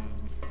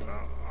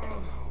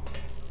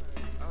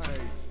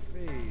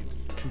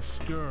 To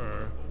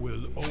stir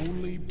will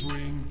only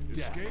bring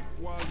death. Escape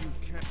while you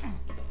can.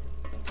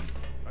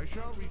 I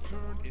shall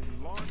return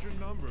in larger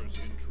numbers,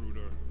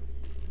 intruder.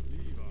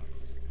 Leave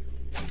us.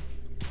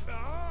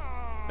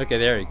 Okay,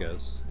 there he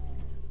goes.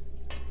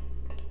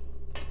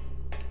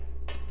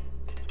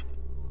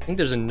 I think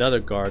there's another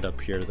guard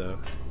up here, though.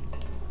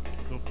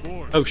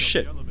 Oh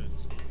shit.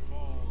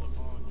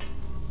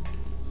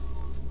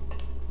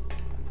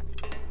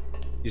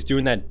 He's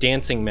doing that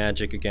dancing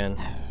magic again.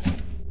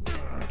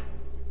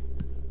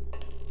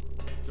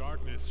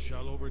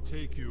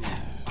 Overtake you.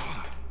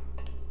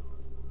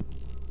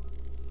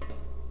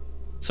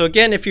 So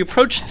again, if you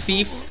approach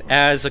Thief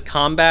as a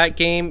combat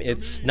game,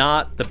 it's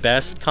not the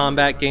best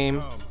combat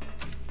game.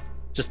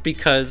 Just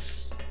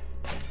because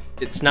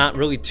it's not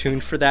really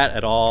tuned for that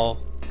at all.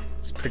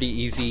 It's pretty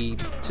easy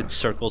to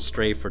circle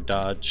strafe or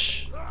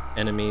dodge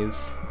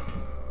enemies,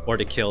 or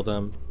to kill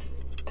them.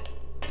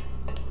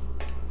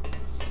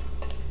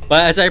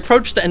 But as I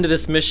approach the end of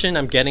this mission,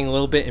 I'm getting a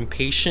little bit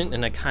impatient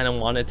and I kind of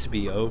want it to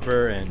be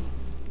over, and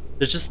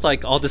there's just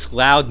like all this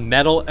loud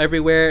metal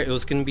everywhere. It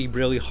was going to be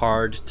really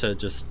hard to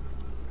just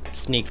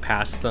sneak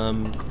past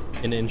them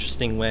in an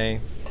interesting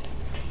way.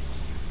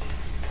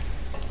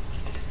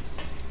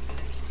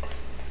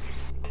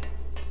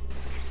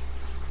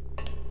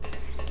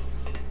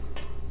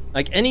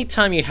 Like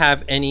anytime you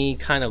have any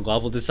kind of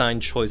level design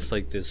choice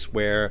like this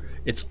where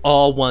it's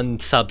all one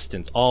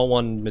substance, all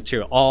one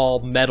material,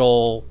 all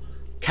metal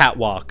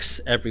catwalks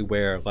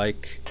everywhere,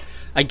 like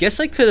I guess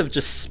I could have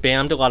just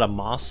spammed a lot of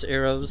moss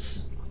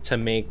arrows to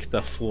make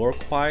the floor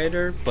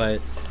quieter, but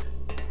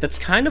that's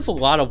kind of a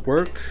lot of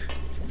work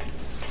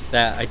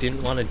that I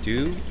didn't want to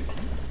do.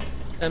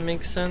 That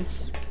makes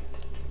sense.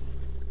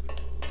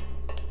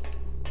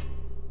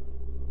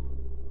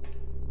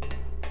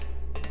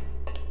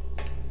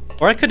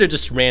 Or I could have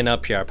just ran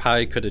up here. I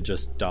probably could have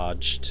just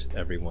dodged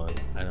everyone.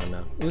 I don't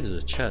know. Ooh,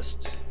 there's a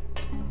chest.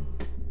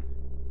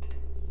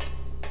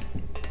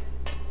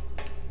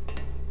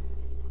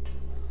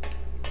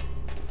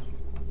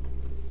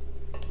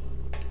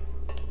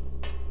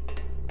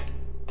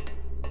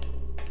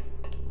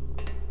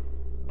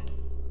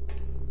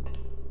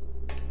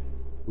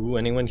 Ooh,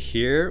 anyone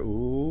here?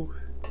 Ooh.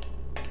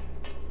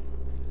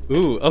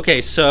 Ooh, okay,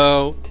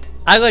 so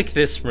I like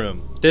this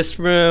room. This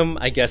room,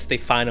 I guess they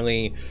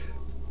finally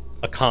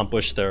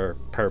accomplished their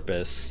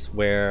purpose,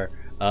 where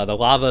the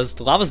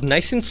lava's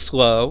nice and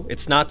slow.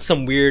 It's not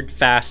some weird,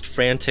 fast,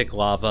 frantic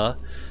lava.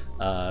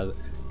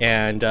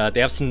 And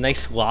they have some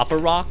nice lava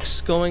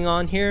rocks going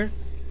on here.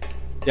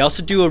 They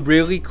also do a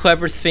really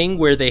clever thing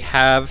where they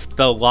have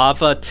the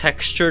lava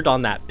textured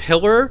on that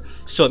pillar,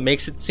 so it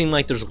makes it seem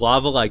like there's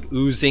lava like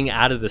oozing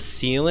out of the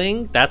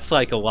ceiling. That's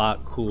like a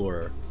lot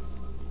cooler.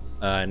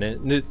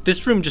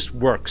 This room just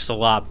works a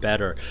lot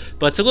better.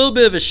 But it's a little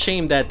bit of a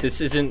shame that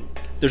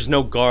there's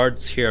no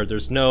guards here.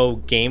 There's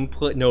no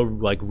gameplay, no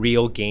like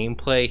real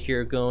gameplay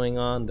here going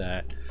on.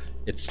 That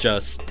it's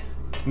just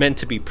meant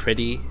to be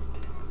pretty.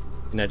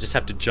 And I just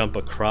have to jump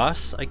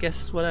across, I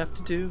guess is what I have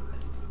to do.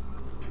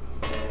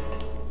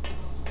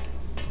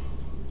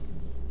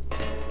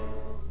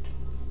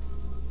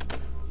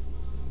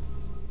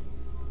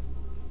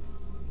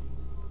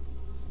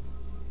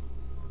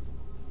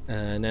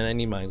 And then I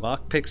need my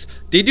lockpicks.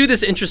 They do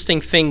this interesting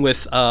thing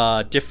with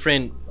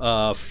different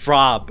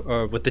FROB,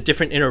 or with the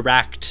different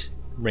interact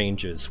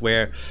ranges,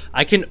 where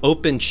I can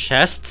open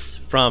chests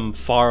from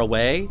far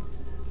away,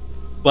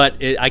 but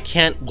I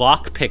can't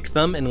lockpick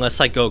them unless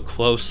I go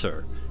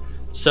closer.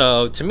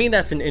 So to me,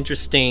 that's an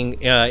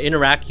interesting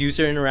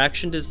user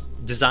interaction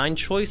design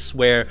choice,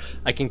 where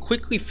I can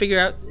quickly figure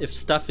out if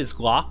stuff is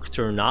locked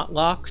or not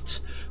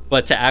locked.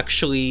 But to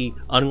actually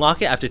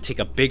unlock it, I have to take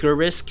a bigger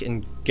risk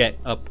and get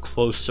up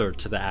closer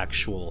to the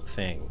actual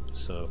thing.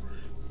 So,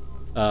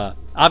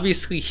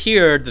 obviously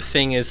here, the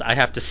thing is I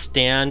have to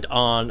stand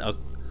on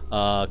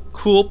a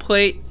cool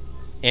plate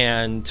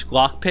and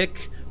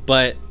lockpick,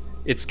 but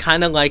it's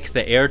kind of like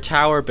the air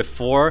tower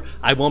before.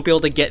 I won't be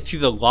able to get through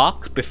the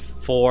lock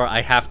before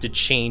I have to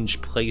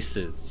change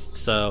places.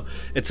 So,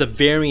 it's a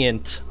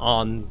variant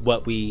on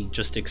what we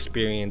just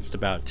experienced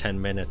about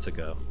 10 minutes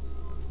ago.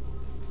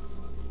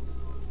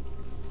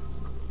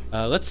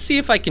 Let's see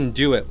if I can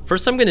do it.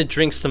 First, I'm gonna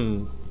drink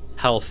some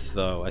health,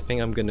 though. I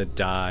think I'm gonna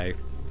die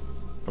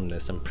from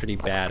this. I'm pretty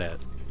bad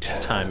at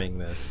timing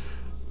this.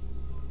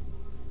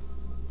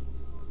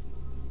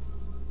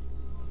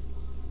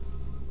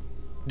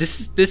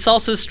 This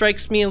also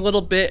strikes me a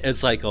little bit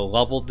as like a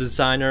level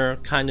designer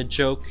kind of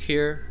joke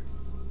here.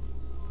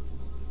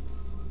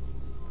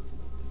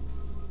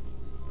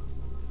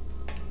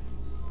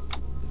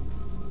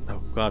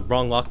 Oh god,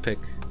 wrong lockpick.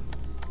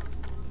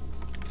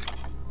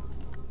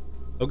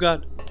 Oh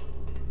god.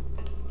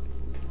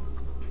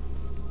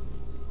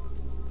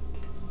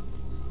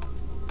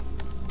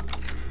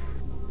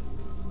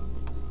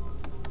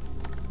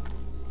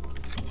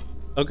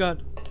 Oh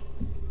god.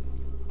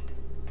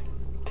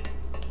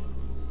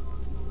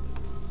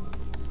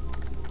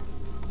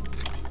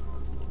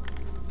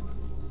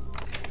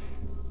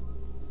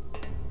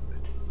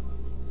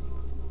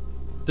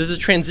 There's a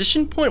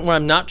transition point where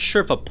I'm not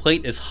sure if a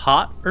plate is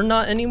hot or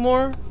not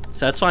anymore.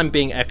 So that's why I'm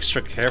being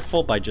extra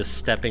careful by just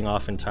stepping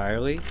off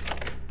entirely.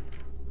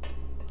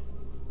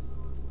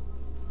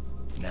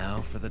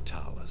 Now for the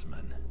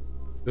talisman.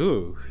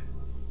 Ooh.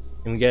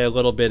 And we get a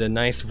little bit of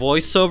nice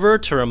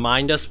voiceover to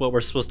remind us what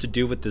we're supposed to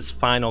do with this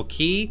final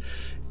key.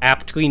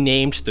 Aptly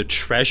named the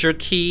treasure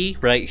key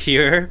right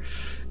here.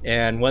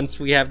 And once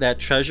we have that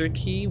treasure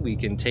key, we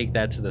can take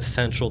that to the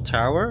central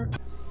tower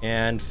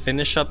and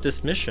finish up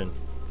this mission.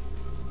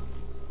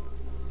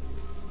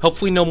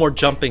 Hopefully no more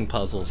jumping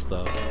puzzles,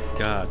 though.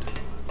 God.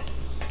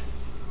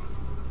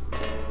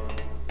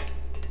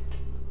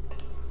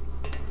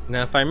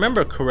 Now, if I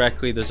remember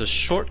correctly, there's a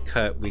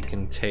shortcut we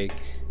can take.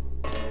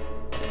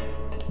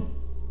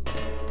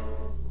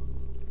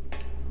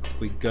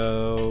 We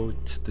go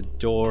to the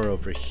door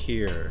over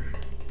here.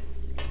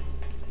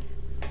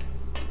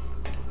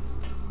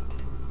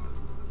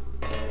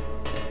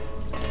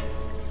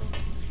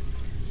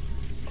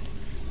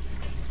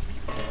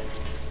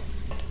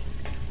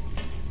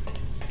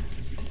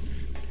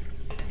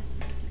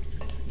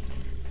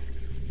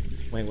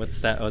 Wait,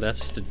 what's that? Oh, that's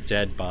just a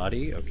dead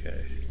body?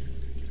 Okay.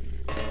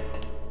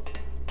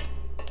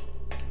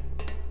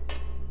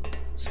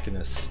 It's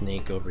gonna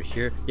snake over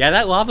here. Yeah,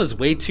 that lava's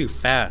way too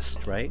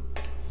fast, right?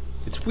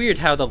 It's weird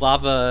how the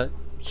lava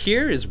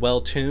here is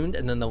well tuned,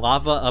 and then the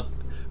lava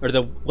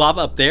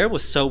up there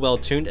was so well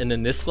tuned, and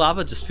then this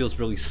lava just feels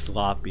really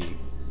sloppy.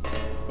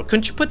 Or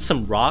couldn't you put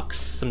some rocks,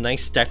 some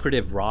nice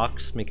decorative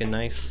rocks, make a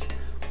nice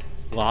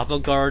lava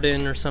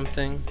garden or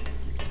something?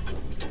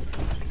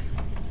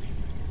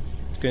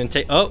 Gonna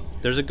take, oh,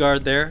 there's a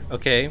guard there.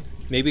 Okay,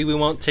 maybe we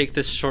won't take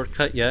this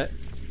shortcut yet.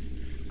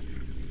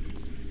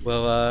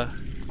 We'll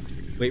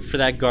wait for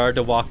that guard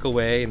to walk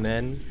away, and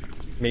then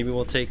maybe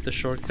we'll take the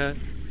shortcut.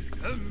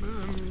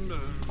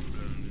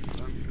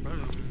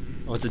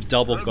 Oh, it's a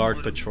double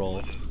guard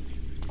patrol.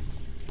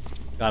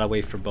 Gotta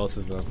wait for both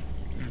of them.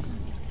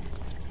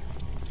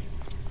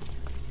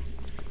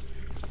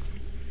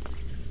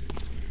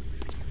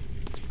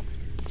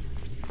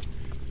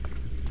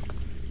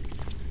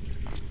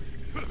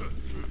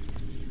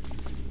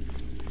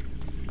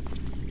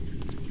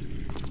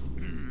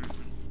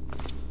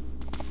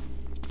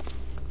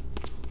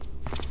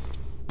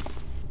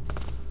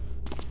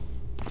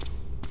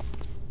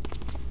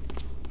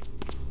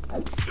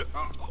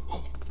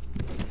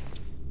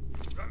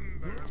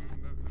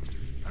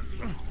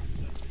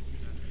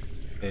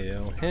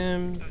 KO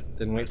him,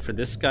 then wait for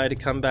this guy to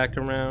come back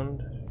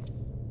around.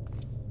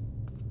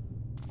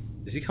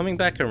 Is he coming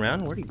back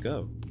around? Where'd he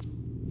go?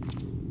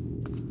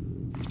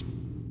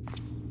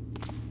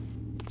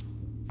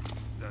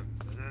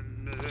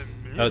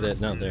 Oh,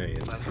 no, there he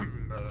is.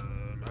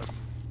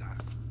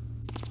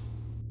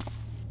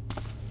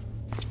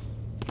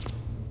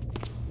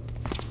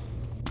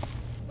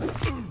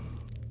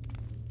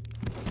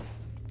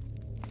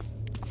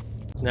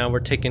 Now we're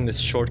taking this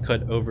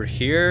shortcut over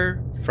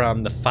here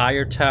from the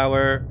fire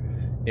tower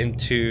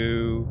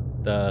into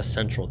the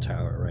central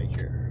tower right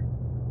here.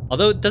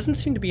 Although it doesn't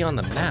seem to be on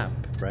the map,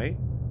 right?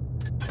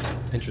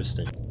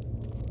 Interesting.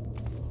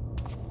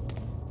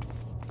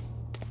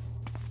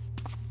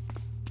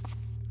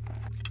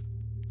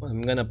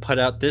 I'm gonna put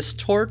out this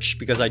torch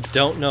because I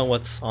don't know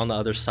what's on the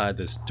other side of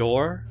this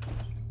door.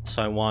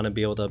 So I want to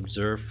be able to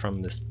observe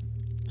from this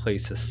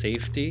place of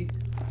safety.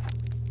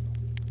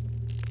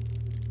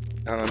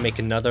 I'm gonna make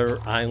another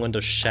island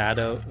of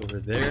shadow over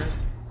there.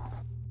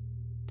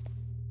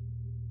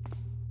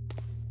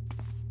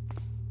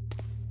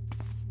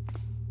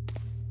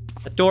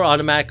 That door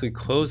automatically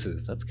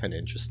closes. That's kind of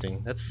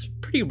interesting. That's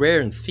pretty rare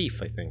in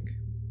Thief, I think.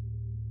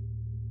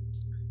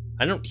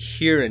 I don't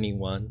hear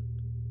anyone,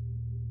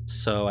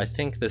 so I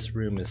think this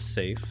room is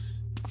safe.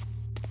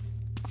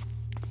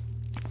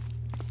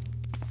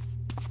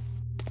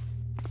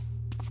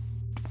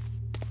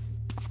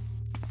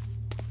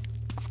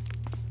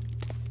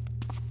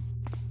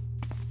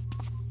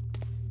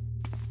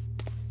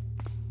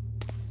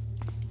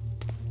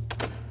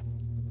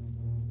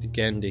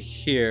 Again to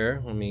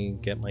here. Let me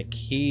get my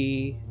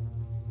key.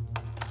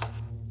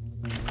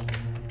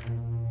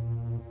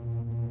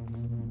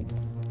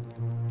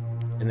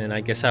 And then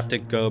I guess I have to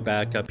go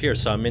back up here.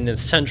 So I'm in the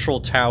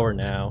central tower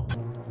now,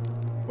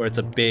 where it's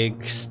a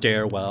big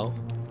stairwell.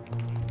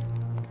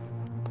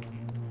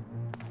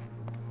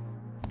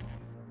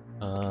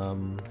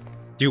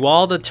 Do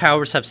all the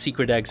towers have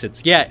secret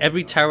exits? Yeah,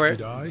 every tower.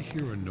 Did I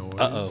hear a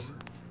noise?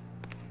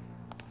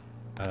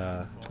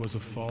 Uh-oh. 'Twas a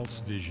false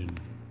vision.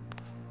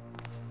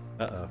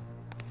 Uh-oh.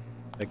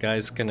 That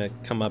guy's gonna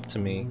come up to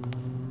me.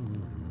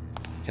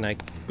 Can I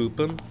boop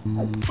him?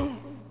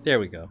 There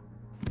we go.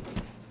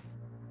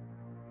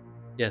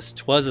 Yes,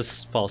 'twas a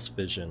false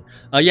vision.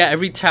 Yeah,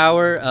 every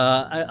tower,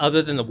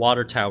 other than the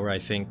water tower, I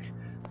think,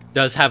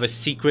 does have a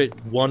secret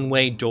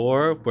one-way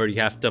door where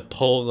you have to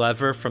pull a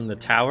lever from the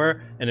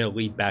tower and it'll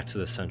lead back to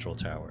the central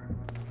tower.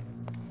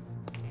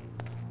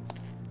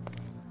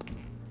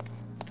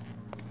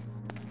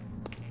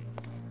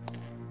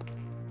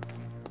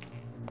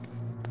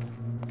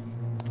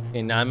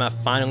 And now I'm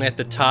finally at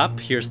the top.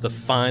 Here's the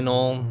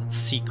final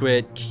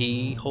secret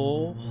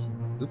keyhole.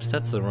 Oops,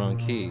 that's the wrong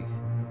key.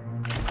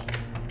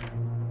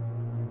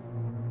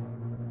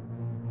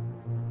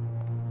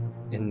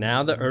 And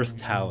now the Earth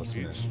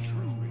Talisman. It's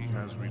true, he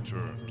has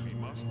returned.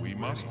 We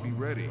must be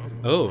ready.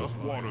 Oh. Rough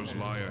waters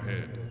lie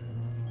ahead.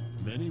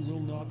 Many will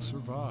not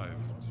survive.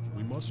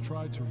 We must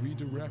try to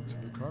redirect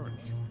the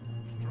current.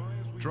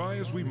 Try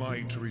as we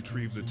might to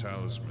retrieve the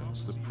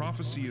talismans, the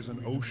prophecy is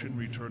an ocean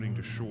returning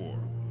to shore.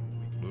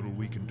 Little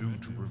we can do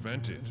to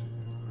prevent it,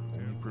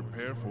 only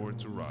prepare for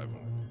its arrival.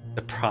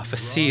 The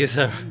prophecy is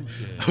an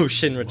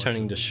ocean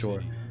returning to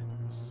shore.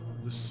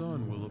 The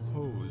sun will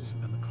oppose,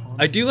 and the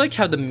I do like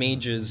how the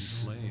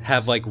mages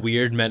have like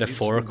weird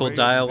metaphorical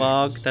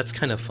dialogue. That's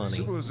kind of funny.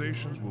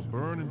 Civilizations will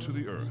burn into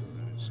the earth,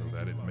 so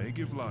that it may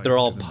give life. They're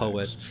all to the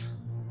poets. next.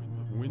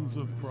 Winds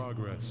of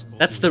progress.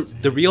 That's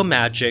the real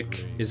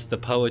magic is the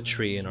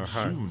poetry in our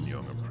hearts. Soon,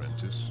 young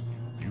apprentice,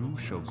 you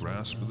shall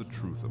grasp the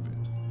truth of it.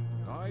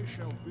 I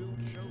shall build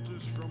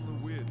shelters from the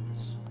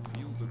winds,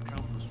 feel the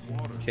countless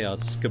waters. Okay, I'll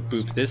just go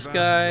boop this Vast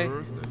guy.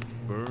 earth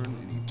and burn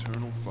in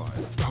eternal fire.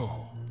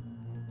 Oh.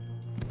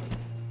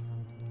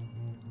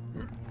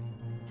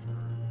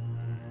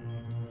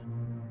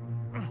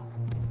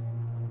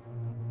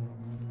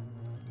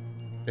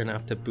 Then I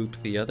have to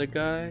boop the other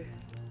guy.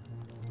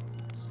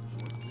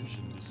 What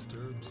vision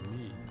disturbs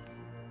me?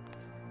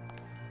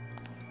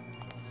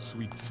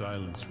 Sweet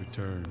silence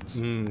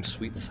returns.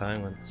 Sweet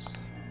silence.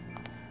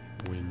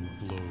 Wind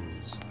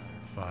blows,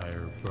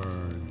 fire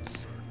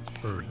burns.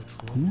 Earth,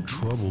 who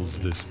troubles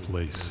this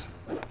place?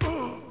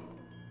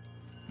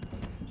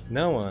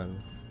 No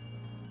one.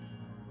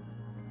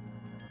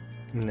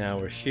 Now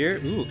we're here.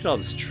 Ooh, look at all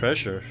this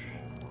treasure.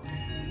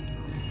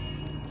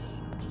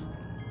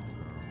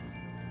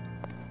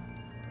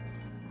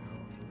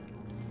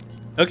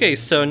 Okay,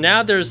 so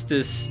now there's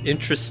this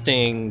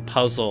interesting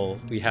puzzle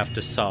we have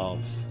to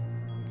solve.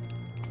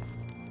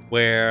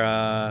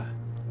 Where,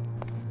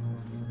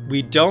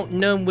 we don't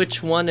know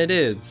which one it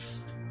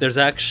is. There's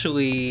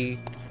actually,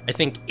 I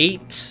think,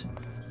 8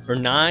 or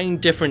 9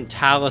 different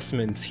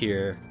talismans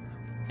here.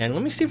 And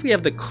let me see if we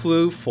have the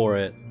clue for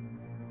it.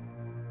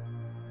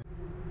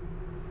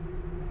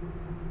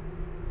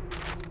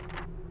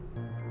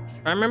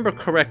 If I remember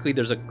correctly,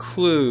 there's a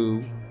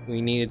clue we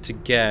needed to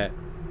get.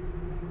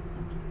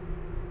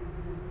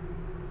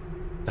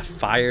 The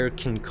fire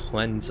can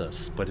cleanse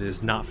us, but it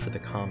is not for the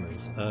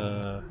commons.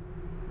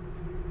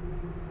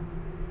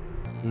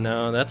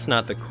 No, that's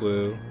not the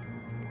clue.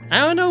 I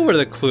don't know where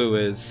the clue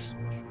is.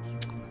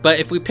 But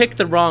if we pick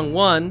the wrong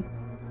one,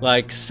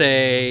 like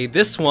say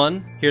this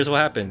one, here's what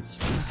happens.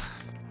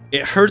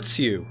 It hurts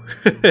you.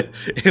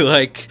 it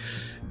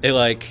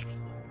like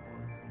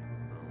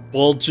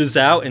bulges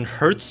out and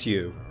hurts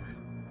you.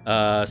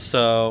 I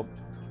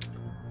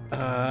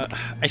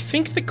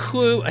think the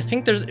clue,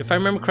 there's, if I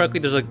remember correctly,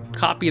 there's a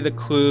copy of the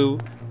clue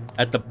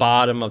at the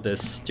bottom of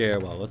this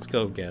stairwell. Let's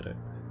go get it.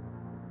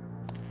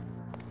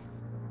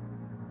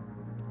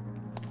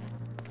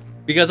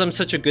 Because I'm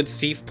such a good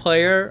thief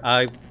player,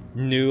 I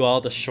knew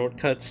all the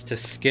shortcuts to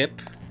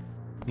skip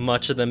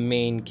much of the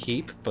main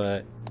keep,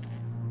 but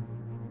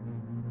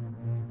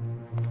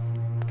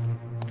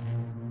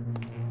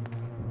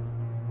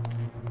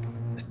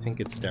I think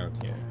it's down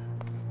here.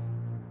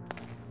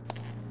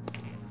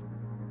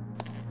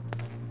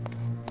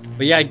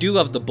 But yeah, I do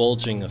love the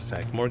bulging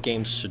effect. More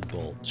games should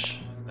bulge.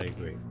 I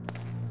agree.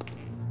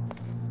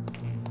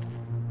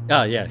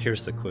 Ah, yeah,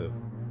 here's the clue.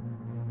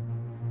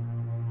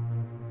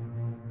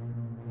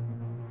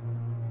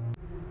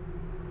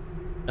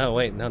 Oh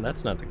wait, no,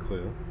 that's not the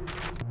clue.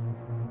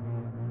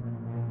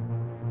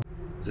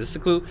 Is this the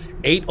clue?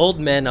 8 old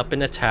men up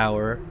in a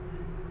tower.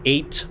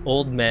 8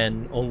 old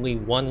men, only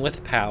one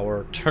with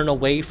power. Turn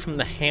away from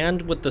the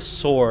hand with the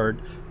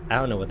sword. I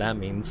don't know what that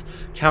means.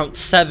 Count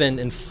 7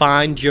 and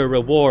find your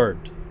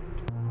reward.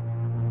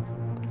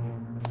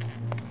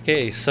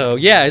 Okay, so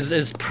yeah,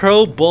 as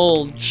pro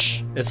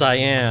bulge as I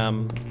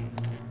am,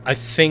 I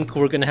think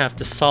we're gonna have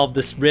to solve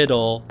this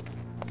riddle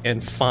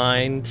and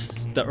find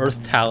the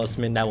Earth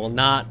Talisman that will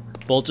not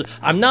bulge.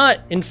 I'm not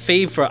in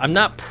favor, I'm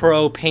not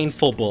pro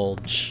painful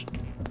bulge.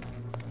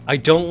 I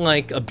don't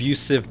like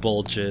abusive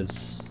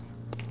bulges.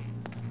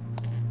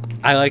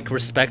 I like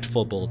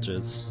respectful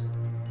bulges.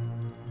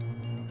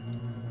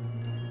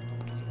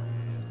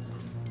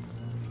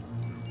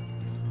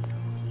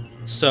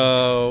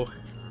 So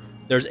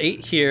there's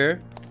 8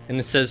 here, and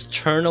it says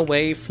turn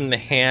away from the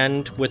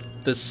hand with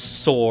the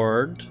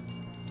sword.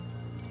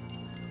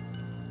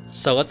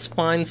 So let's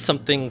find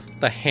something,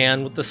 the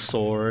hand with the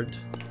sword.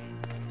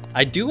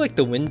 I do like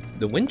the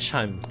wind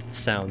chime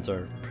sounds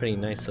are pretty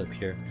nice up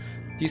here.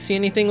 Do you see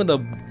anything with a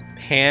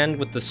hand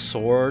with the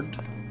sword?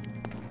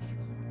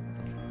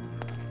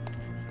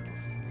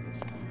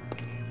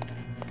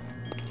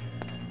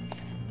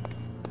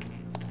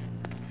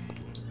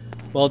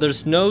 Well,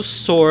 there's no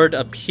sword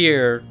up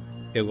here,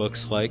 it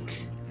looks like.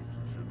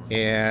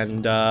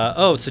 And,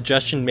 oh,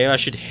 suggestion, maybe I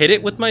should hit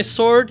it with my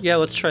sword? Yeah,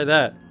 let's try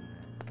that.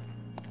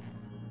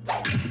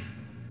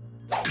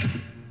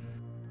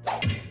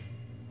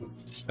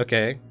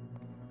 Okay.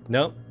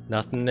 Nope,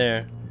 nothing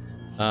there.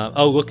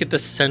 Oh, look at the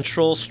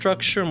central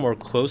structure more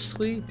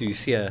closely. Do you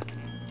see a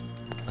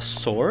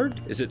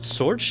sword? Is it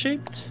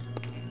sword-shaped?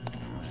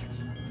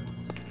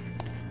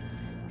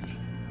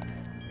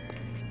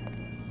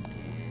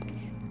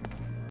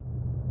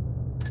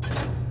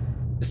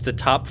 Is the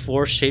top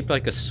floor shaped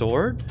like a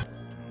sword?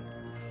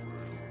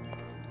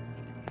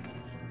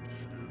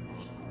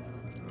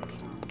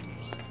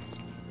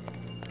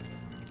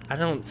 I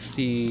don't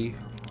see...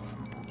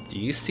 Do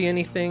you see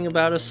anything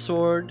about a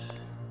sword?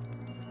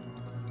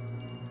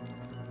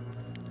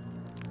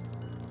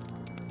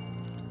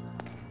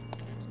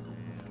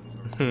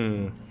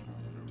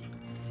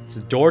 Is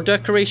the door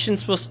decoration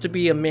supposed to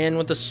be a man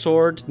with a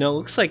sword? No, it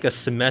looks like a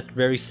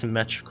very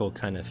symmetrical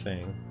kind of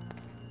thing.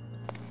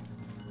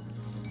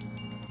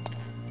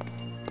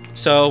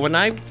 So when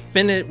I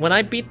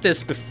beat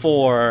this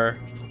before,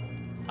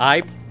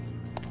 I'm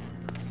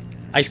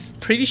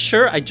pretty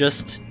sure I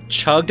just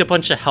chugged a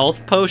bunch of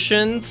health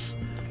potions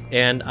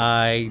and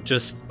I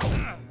just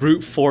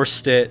brute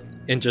forced it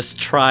and just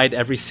tried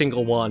every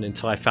single one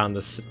until I found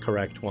the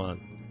correct one.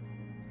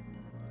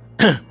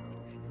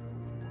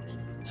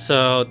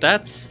 So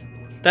that's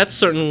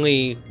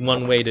certainly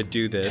one way to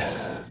do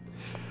this.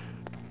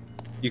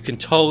 You can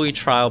totally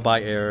trial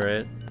by error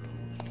it.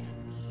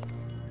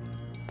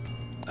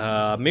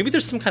 Maybe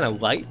there's some kind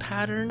of light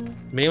pattern?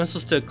 Maybe I'm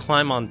supposed to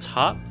climb on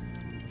top?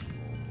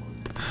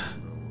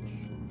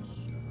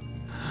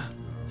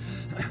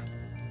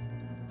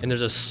 And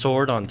there's a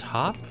sword on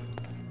top?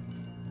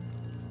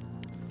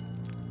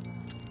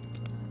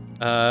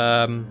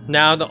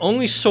 Now the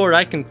only sword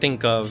I can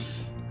think of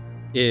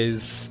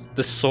is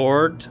the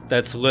sword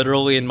that's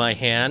literally in my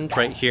hand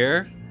right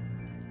here,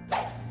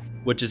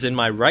 which is in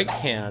my right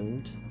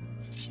hand.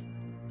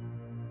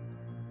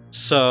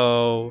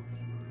 So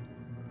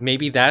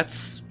maybe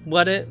that's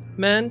what it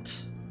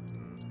meant?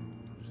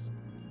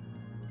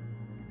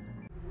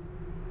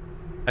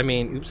 I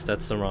mean, oops,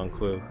 that's the wrong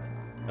clue.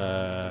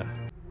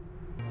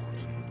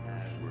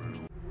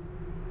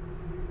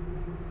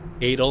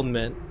 Eight old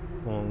men.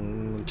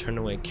 Turn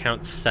away,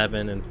 count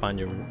 7 and find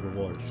your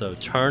reward. So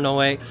turn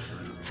away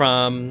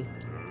from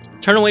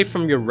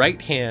your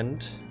right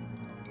hand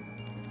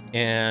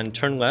and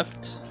turn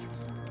left.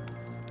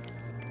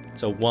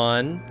 So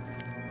 1,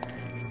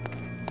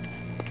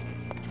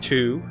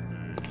 2,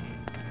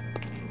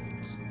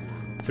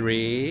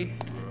 3,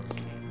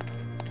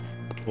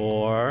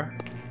 4,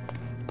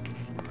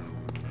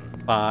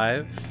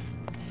 5,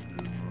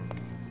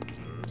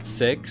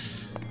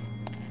 6,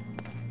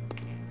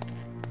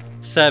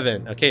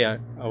 7. Okay, are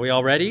we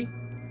all ready?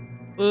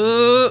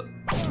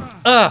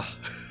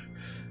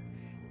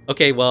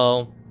 Okay,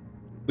 well,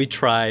 we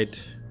tried.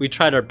 We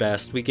tried our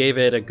best. We gave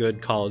it a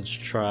good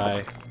college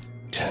try.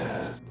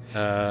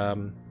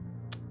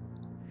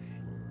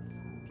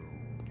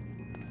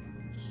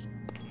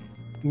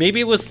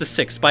 Maybe it was the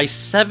 6. By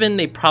 7,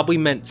 they probably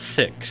meant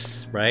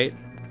 6, right?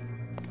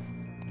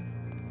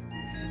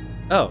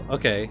 Oh,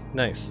 okay,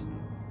 nice.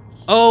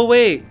 Oh,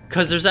 wait,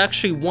 because there's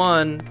actually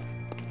one.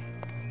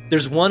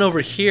 There's one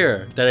over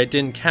here that I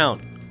didn't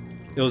count.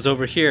 It was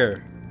over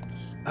here.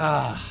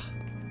 Ah,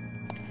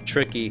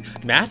 tricky.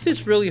 Math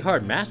is really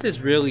hard. Math is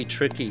really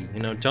tricky.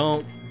 You know,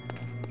 don't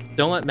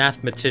let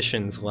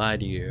mathematicians lie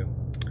to you.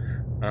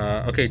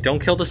 Okay, don't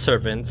kill the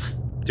servants.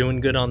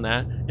 Doing good on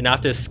that. And I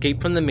have to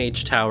escape from the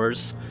Mage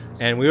Towers.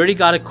 And we already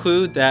got a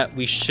clue that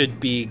we should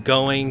be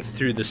going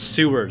through the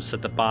sewers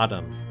at the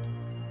bottom.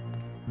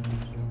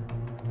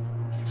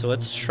 So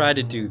let's try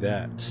to do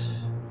that.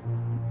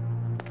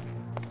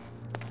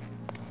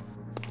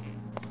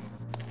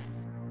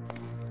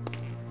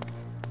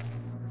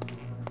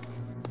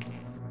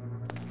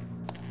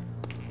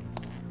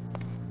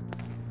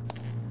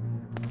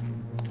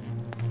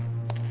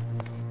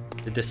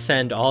 To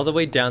descend all the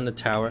way down the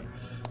tower.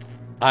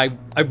 I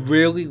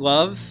really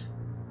love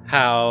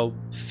how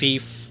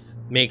Thief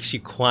makes you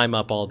climb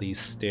up all these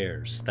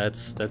stairs.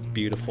 That's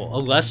beautiful. A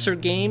lesser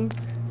game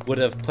would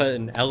have put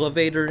an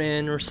elevator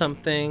in or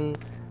something,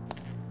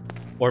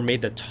 or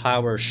made the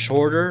tower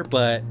shorter,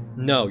 but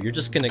no, you're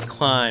just gonna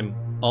climb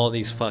all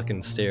these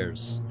fucking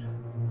stairs.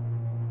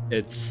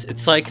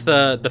 It's like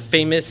the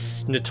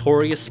famous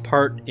notorious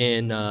part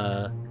in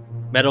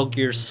Metal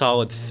Gear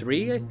Solid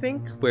 3, I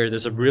think, where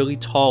there's a really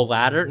tall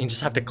ladder and you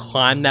just have to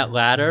climb that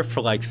ladder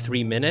for like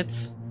 3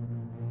 minutes.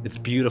 It's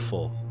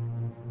beautiful.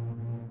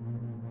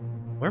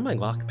 Where are my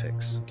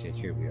lockpicks? Okay,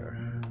 here we are.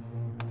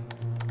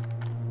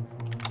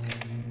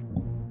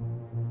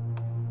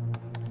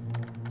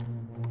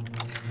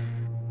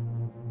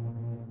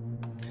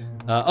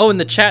 Oh, in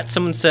the chat,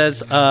 someone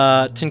says,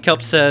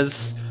 Tinkelp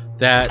says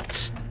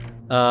that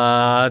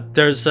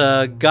there's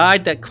a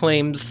guide that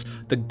claims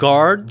the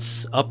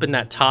guards up in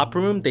that top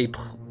room,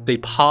 they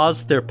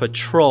paused their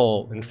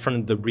patrol in front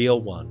of the real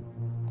one.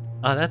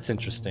 Ah, that's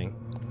interesting.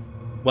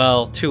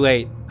 Well, too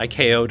late. I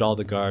KO'd all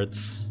the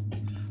guards.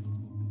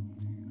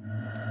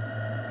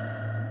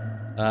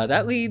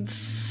 That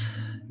leads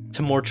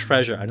to more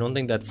treasure. I don't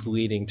think that's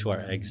leading to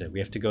our exit. We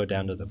have to go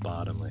down to the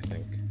bottom, I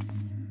think.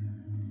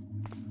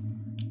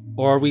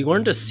 Or we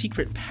learned a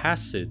secret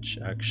passage,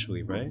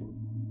 actually, right?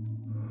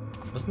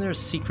 Wasn't there a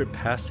secret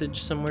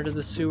passage somewhere to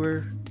the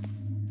sewer?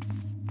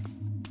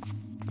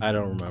 I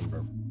don't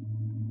remember.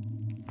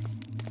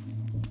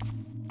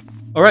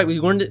 Alright, we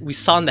learned it. We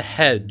saw in the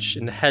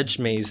hedge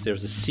maze, there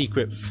was a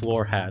secret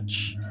floor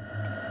hatch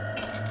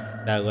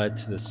that led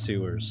to the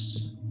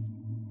sewers.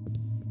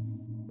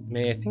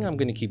 I think I'm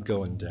gonna keep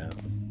going down.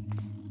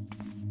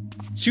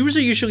 Sewers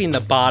are usually in the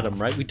bottom,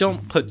 right? We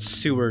don't put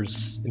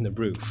sewers in the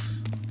roof.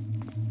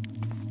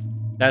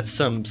 That's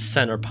some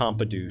Center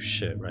Pompidou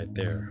shit right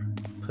there.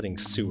 Putting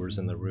sewers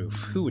in the roof.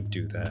 Who would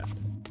do that?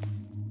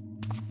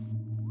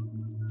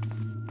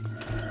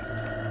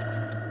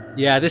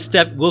 Yeah,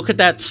 look at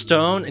that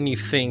stone and you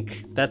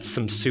think that's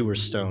some sewer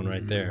stone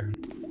right there.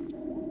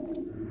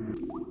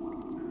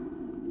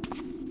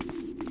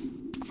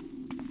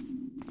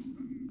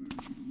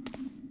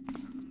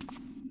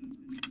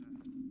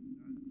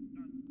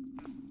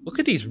 Look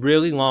at these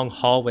really long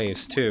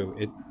hallways too.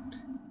 It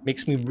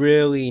makes me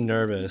really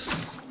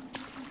nervous.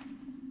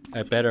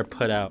 I better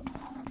put out.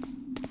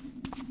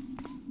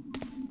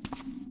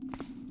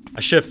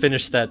 I should have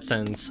finished that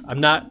sentence. I'm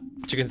not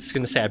just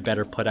gonna say I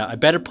better put out. I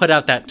better put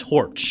out that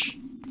torch.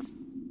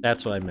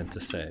 That's what I meant to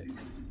say.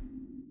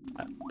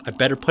 I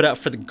better put out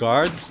for the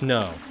guards?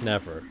 No,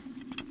 never.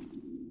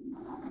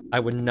 I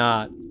would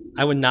not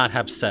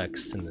have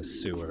sex in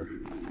this sewer.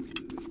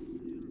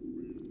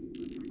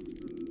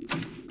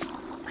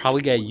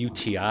 Probably get a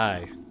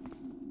UTI.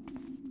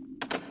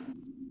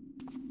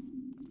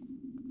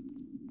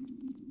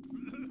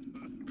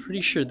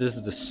 Pretty sure this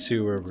is the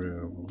sewer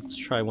room. Let's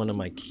try one of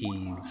my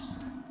keys.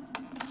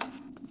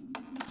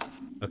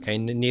 Okay,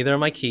 neither of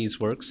my keys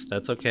works.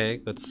 That's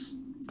okay. Let's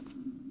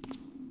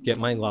get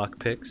my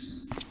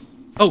lockpicks.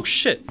 Oh,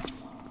 shit!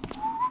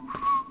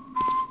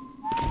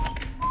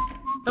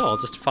 Oh, I'll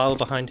just follow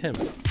behind him.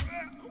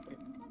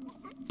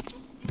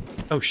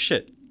 Oh,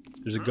 shit.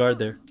 There's a guard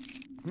there.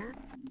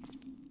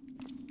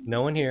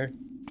 No one here.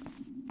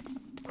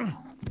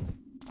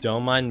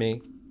 Don't mind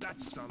me.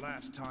 That's the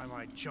last time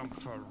I jump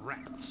for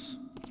rats.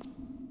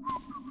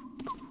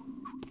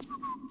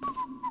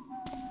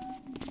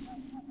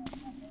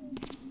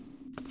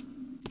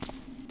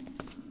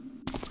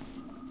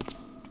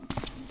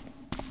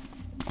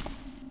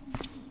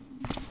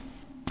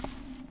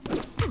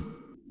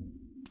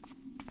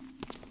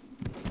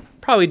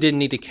 Probably didn't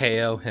need to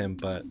KO him,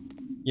 but,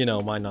 you know,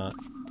 why not?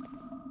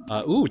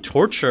 Ooh,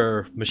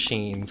 torture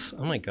machines.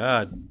 Oh my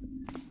god.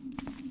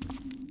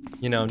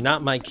 You know,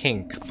 not my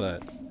kink,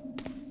 but...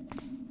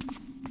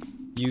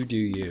 You do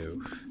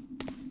you.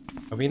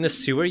 Are we in the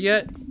sewer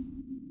yet?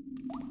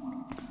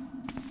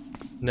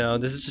 No,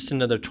 this is just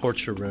another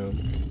torture room.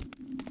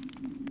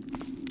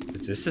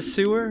 Is this a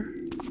sewer?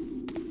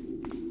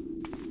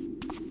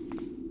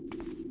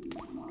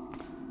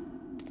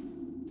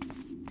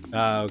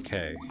 Ah,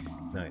 okay.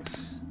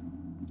 Nice.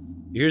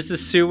 Here's the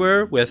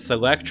sewer with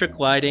electric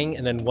lighting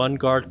and then one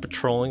guard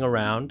patrolling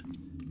around.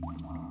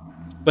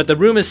 But the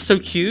room is so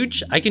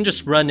huge, I can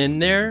just run in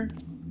there.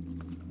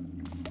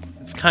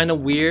 It's kind of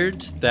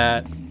weird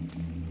that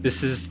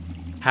this is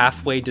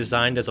halfway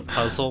designed as a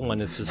puzzle when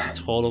it's just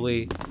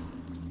totally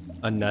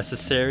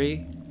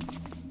unnecessary.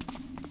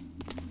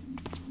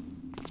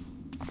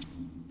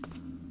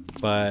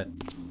 But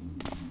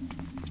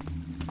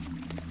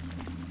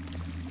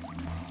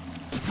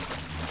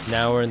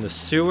now we're in the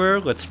sewer.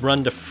 Let's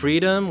run to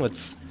freedom.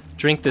 Let's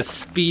drink this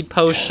speed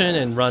potion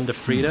and run to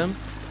freedom.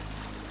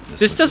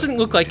 This doesn't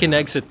look like an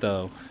exit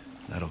though.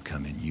 That'll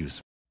come in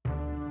useful.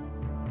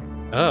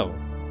 Oh.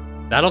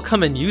 That'll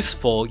come in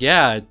useful.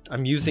 Yeah,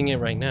 I'm using it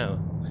right now.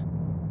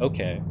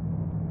 Okay.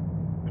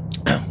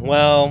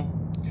 Well,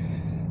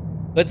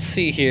 let's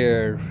see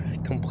here.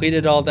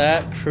 Completed all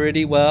that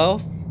pretty well.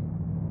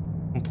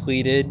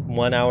 Completed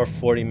 1 hour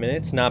 40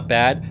 minutes. Not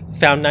bad.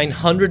 Found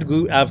 900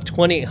 loot out of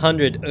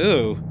 2800.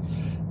 Ooh.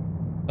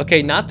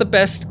 Okay, not the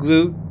best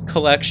loot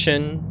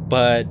collection,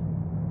 but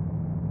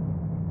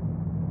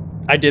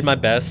I did my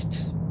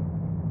best.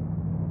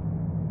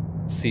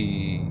 Let's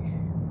see.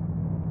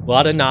 A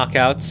lot of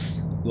knockouts.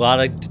 A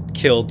lot of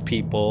killed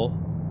people.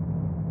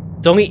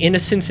 It's only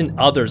innocents and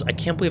others. I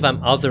can't believe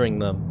I'm othering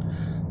them.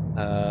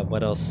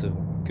 What else is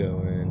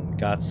going?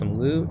 Got some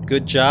loot.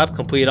 Good job.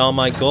 Complete all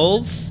my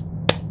goals.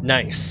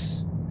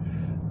 Nice.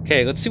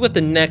 Okay, let's see what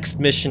the next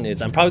mission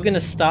is. I'm probably gonna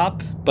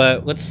stop,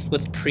 but let's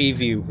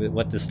preview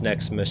what this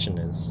next mission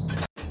is.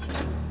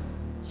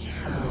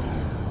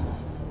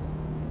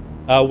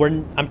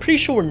 I'm pretty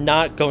sure we're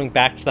not going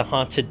back to the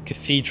Haunted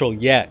Cathedral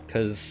yet,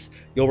 because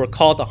you'll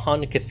recall the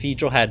Haunted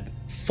Cathedral had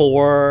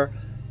 4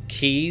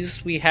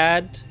 keys we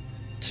had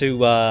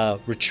to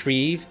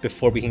retrieve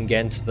before we can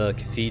get into the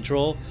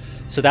cathedral.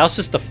 So that was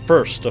just the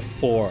first of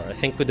 4. I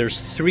think there's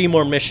 3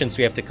 more missions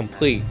we have to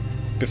complete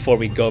before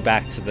we go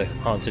back to the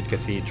Haunted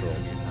Cathedral.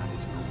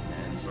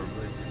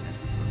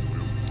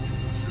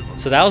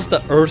 So that was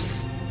the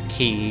Earth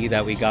key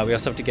that we got. We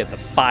also have to get the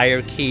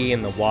Fire key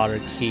and the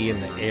Water key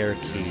and the Air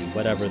key,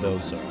 whatever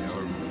those are.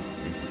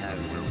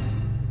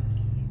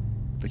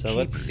 So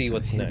let's see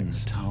what's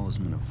next. The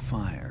Talisman of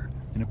Fire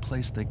in a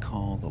place they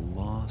call the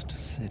Lost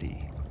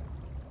City.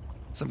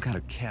 Some kind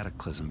of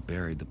cataclysm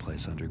buried the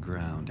place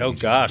underground. Oh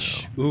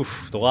gosh,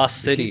 oof, the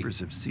Lost City. The keepers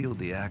have sealed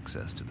the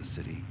access to the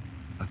city,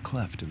 a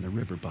cleft in the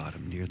river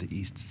bottom near the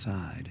east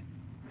side.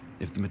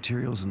 If the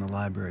materials in the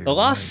library The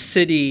Lost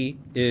City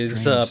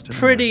is a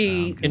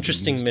pretty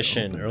interesting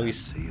mission, or at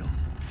least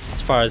as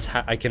far as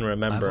I can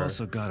remember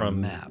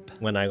from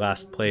when I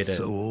last played it.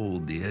 So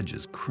old, the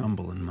edges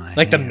crumble in my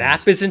Like the hands.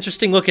 map is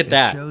interesting. Look at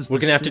that. We're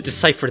gonna have to city,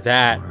 decipher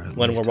that or at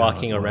when we're least how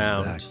walking it was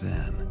around. back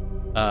then.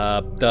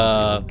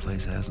 The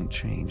place hasn't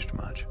changed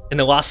much. And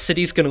the Lost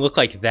City's gonna look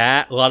like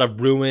that. A lot of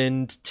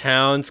ruined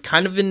towns,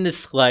 kind of in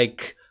this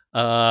like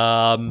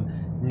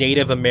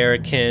Native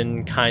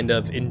American kind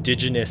of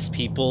indigenous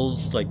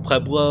peoples, like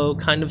Pueblo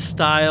kind of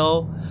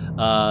style.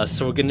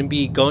 So we're gonna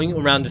be going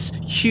around this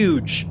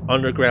huge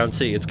underground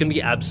city. It's gonna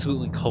be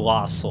absolutely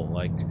colossal,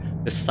 like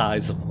the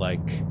size of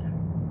like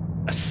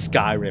a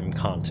Skyrim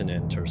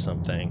continent or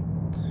something.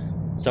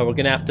 So we're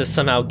gonna have to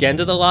somehow get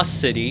into the Lost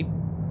City,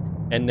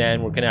 and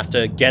then we're gonna have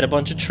to get a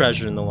bunch of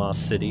treasure in the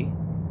Lost City.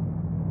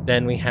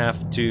 Then we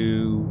have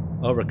to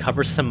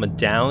recover some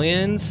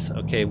medallions.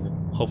 Okay,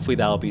 hopefully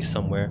that'll be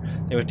somewhere.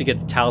 Then we have to get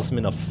the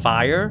Talisman of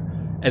Fire,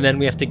 and then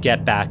we have to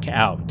get back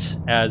out,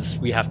 as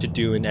we have to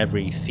do in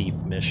every thief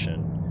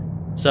mission.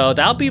 So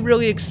that'll be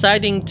really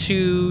exciting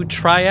to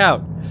try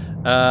out.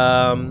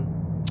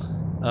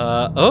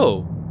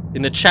 Oh,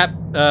 in the chat,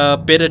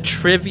 bit of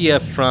trivia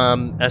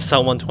from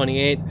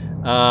SL128.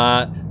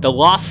 The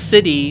Lost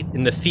City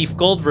in the Thief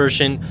Gold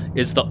version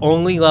is the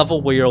only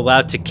level where you're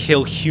allowed to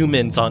kill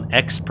humans on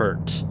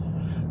expert.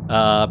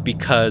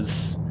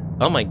 Because,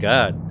 oh my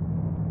god.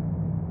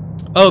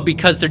 Oh,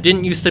 because there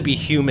didn't used to be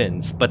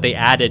humans, but they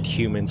added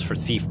humans for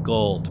Thief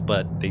Gold,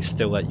 but they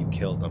still let you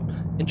kill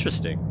them.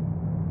 Interesting.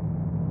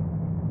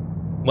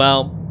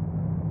 Well,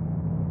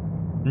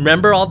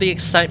 remember all the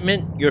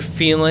excitement you're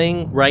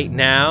feeling right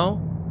now,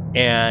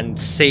 and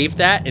save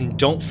that, and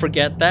don't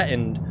forget that,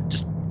 and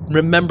just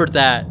remember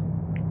that,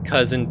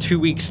 because in 2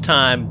 weeks'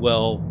 time,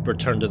 we'll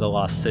return to the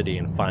Lost City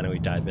and finally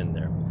dive in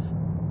there.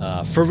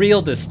 For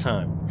real this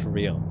time, for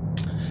real.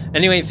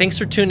 Anyway, thanks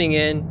for tuning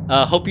in.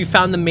 Hope you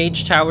found the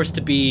Mage Towers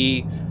to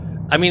be...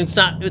 I mean, it's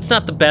not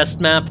the best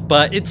map,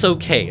 but it's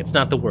okay. It's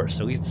not the worst.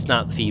 At least it's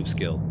not Thieves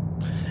Guild.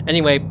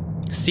 Anyway,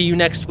 see you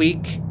next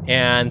week,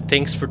 and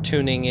thanks for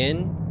tuning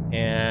in,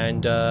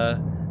 and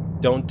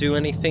don't do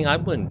anything I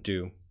wouldn't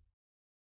do.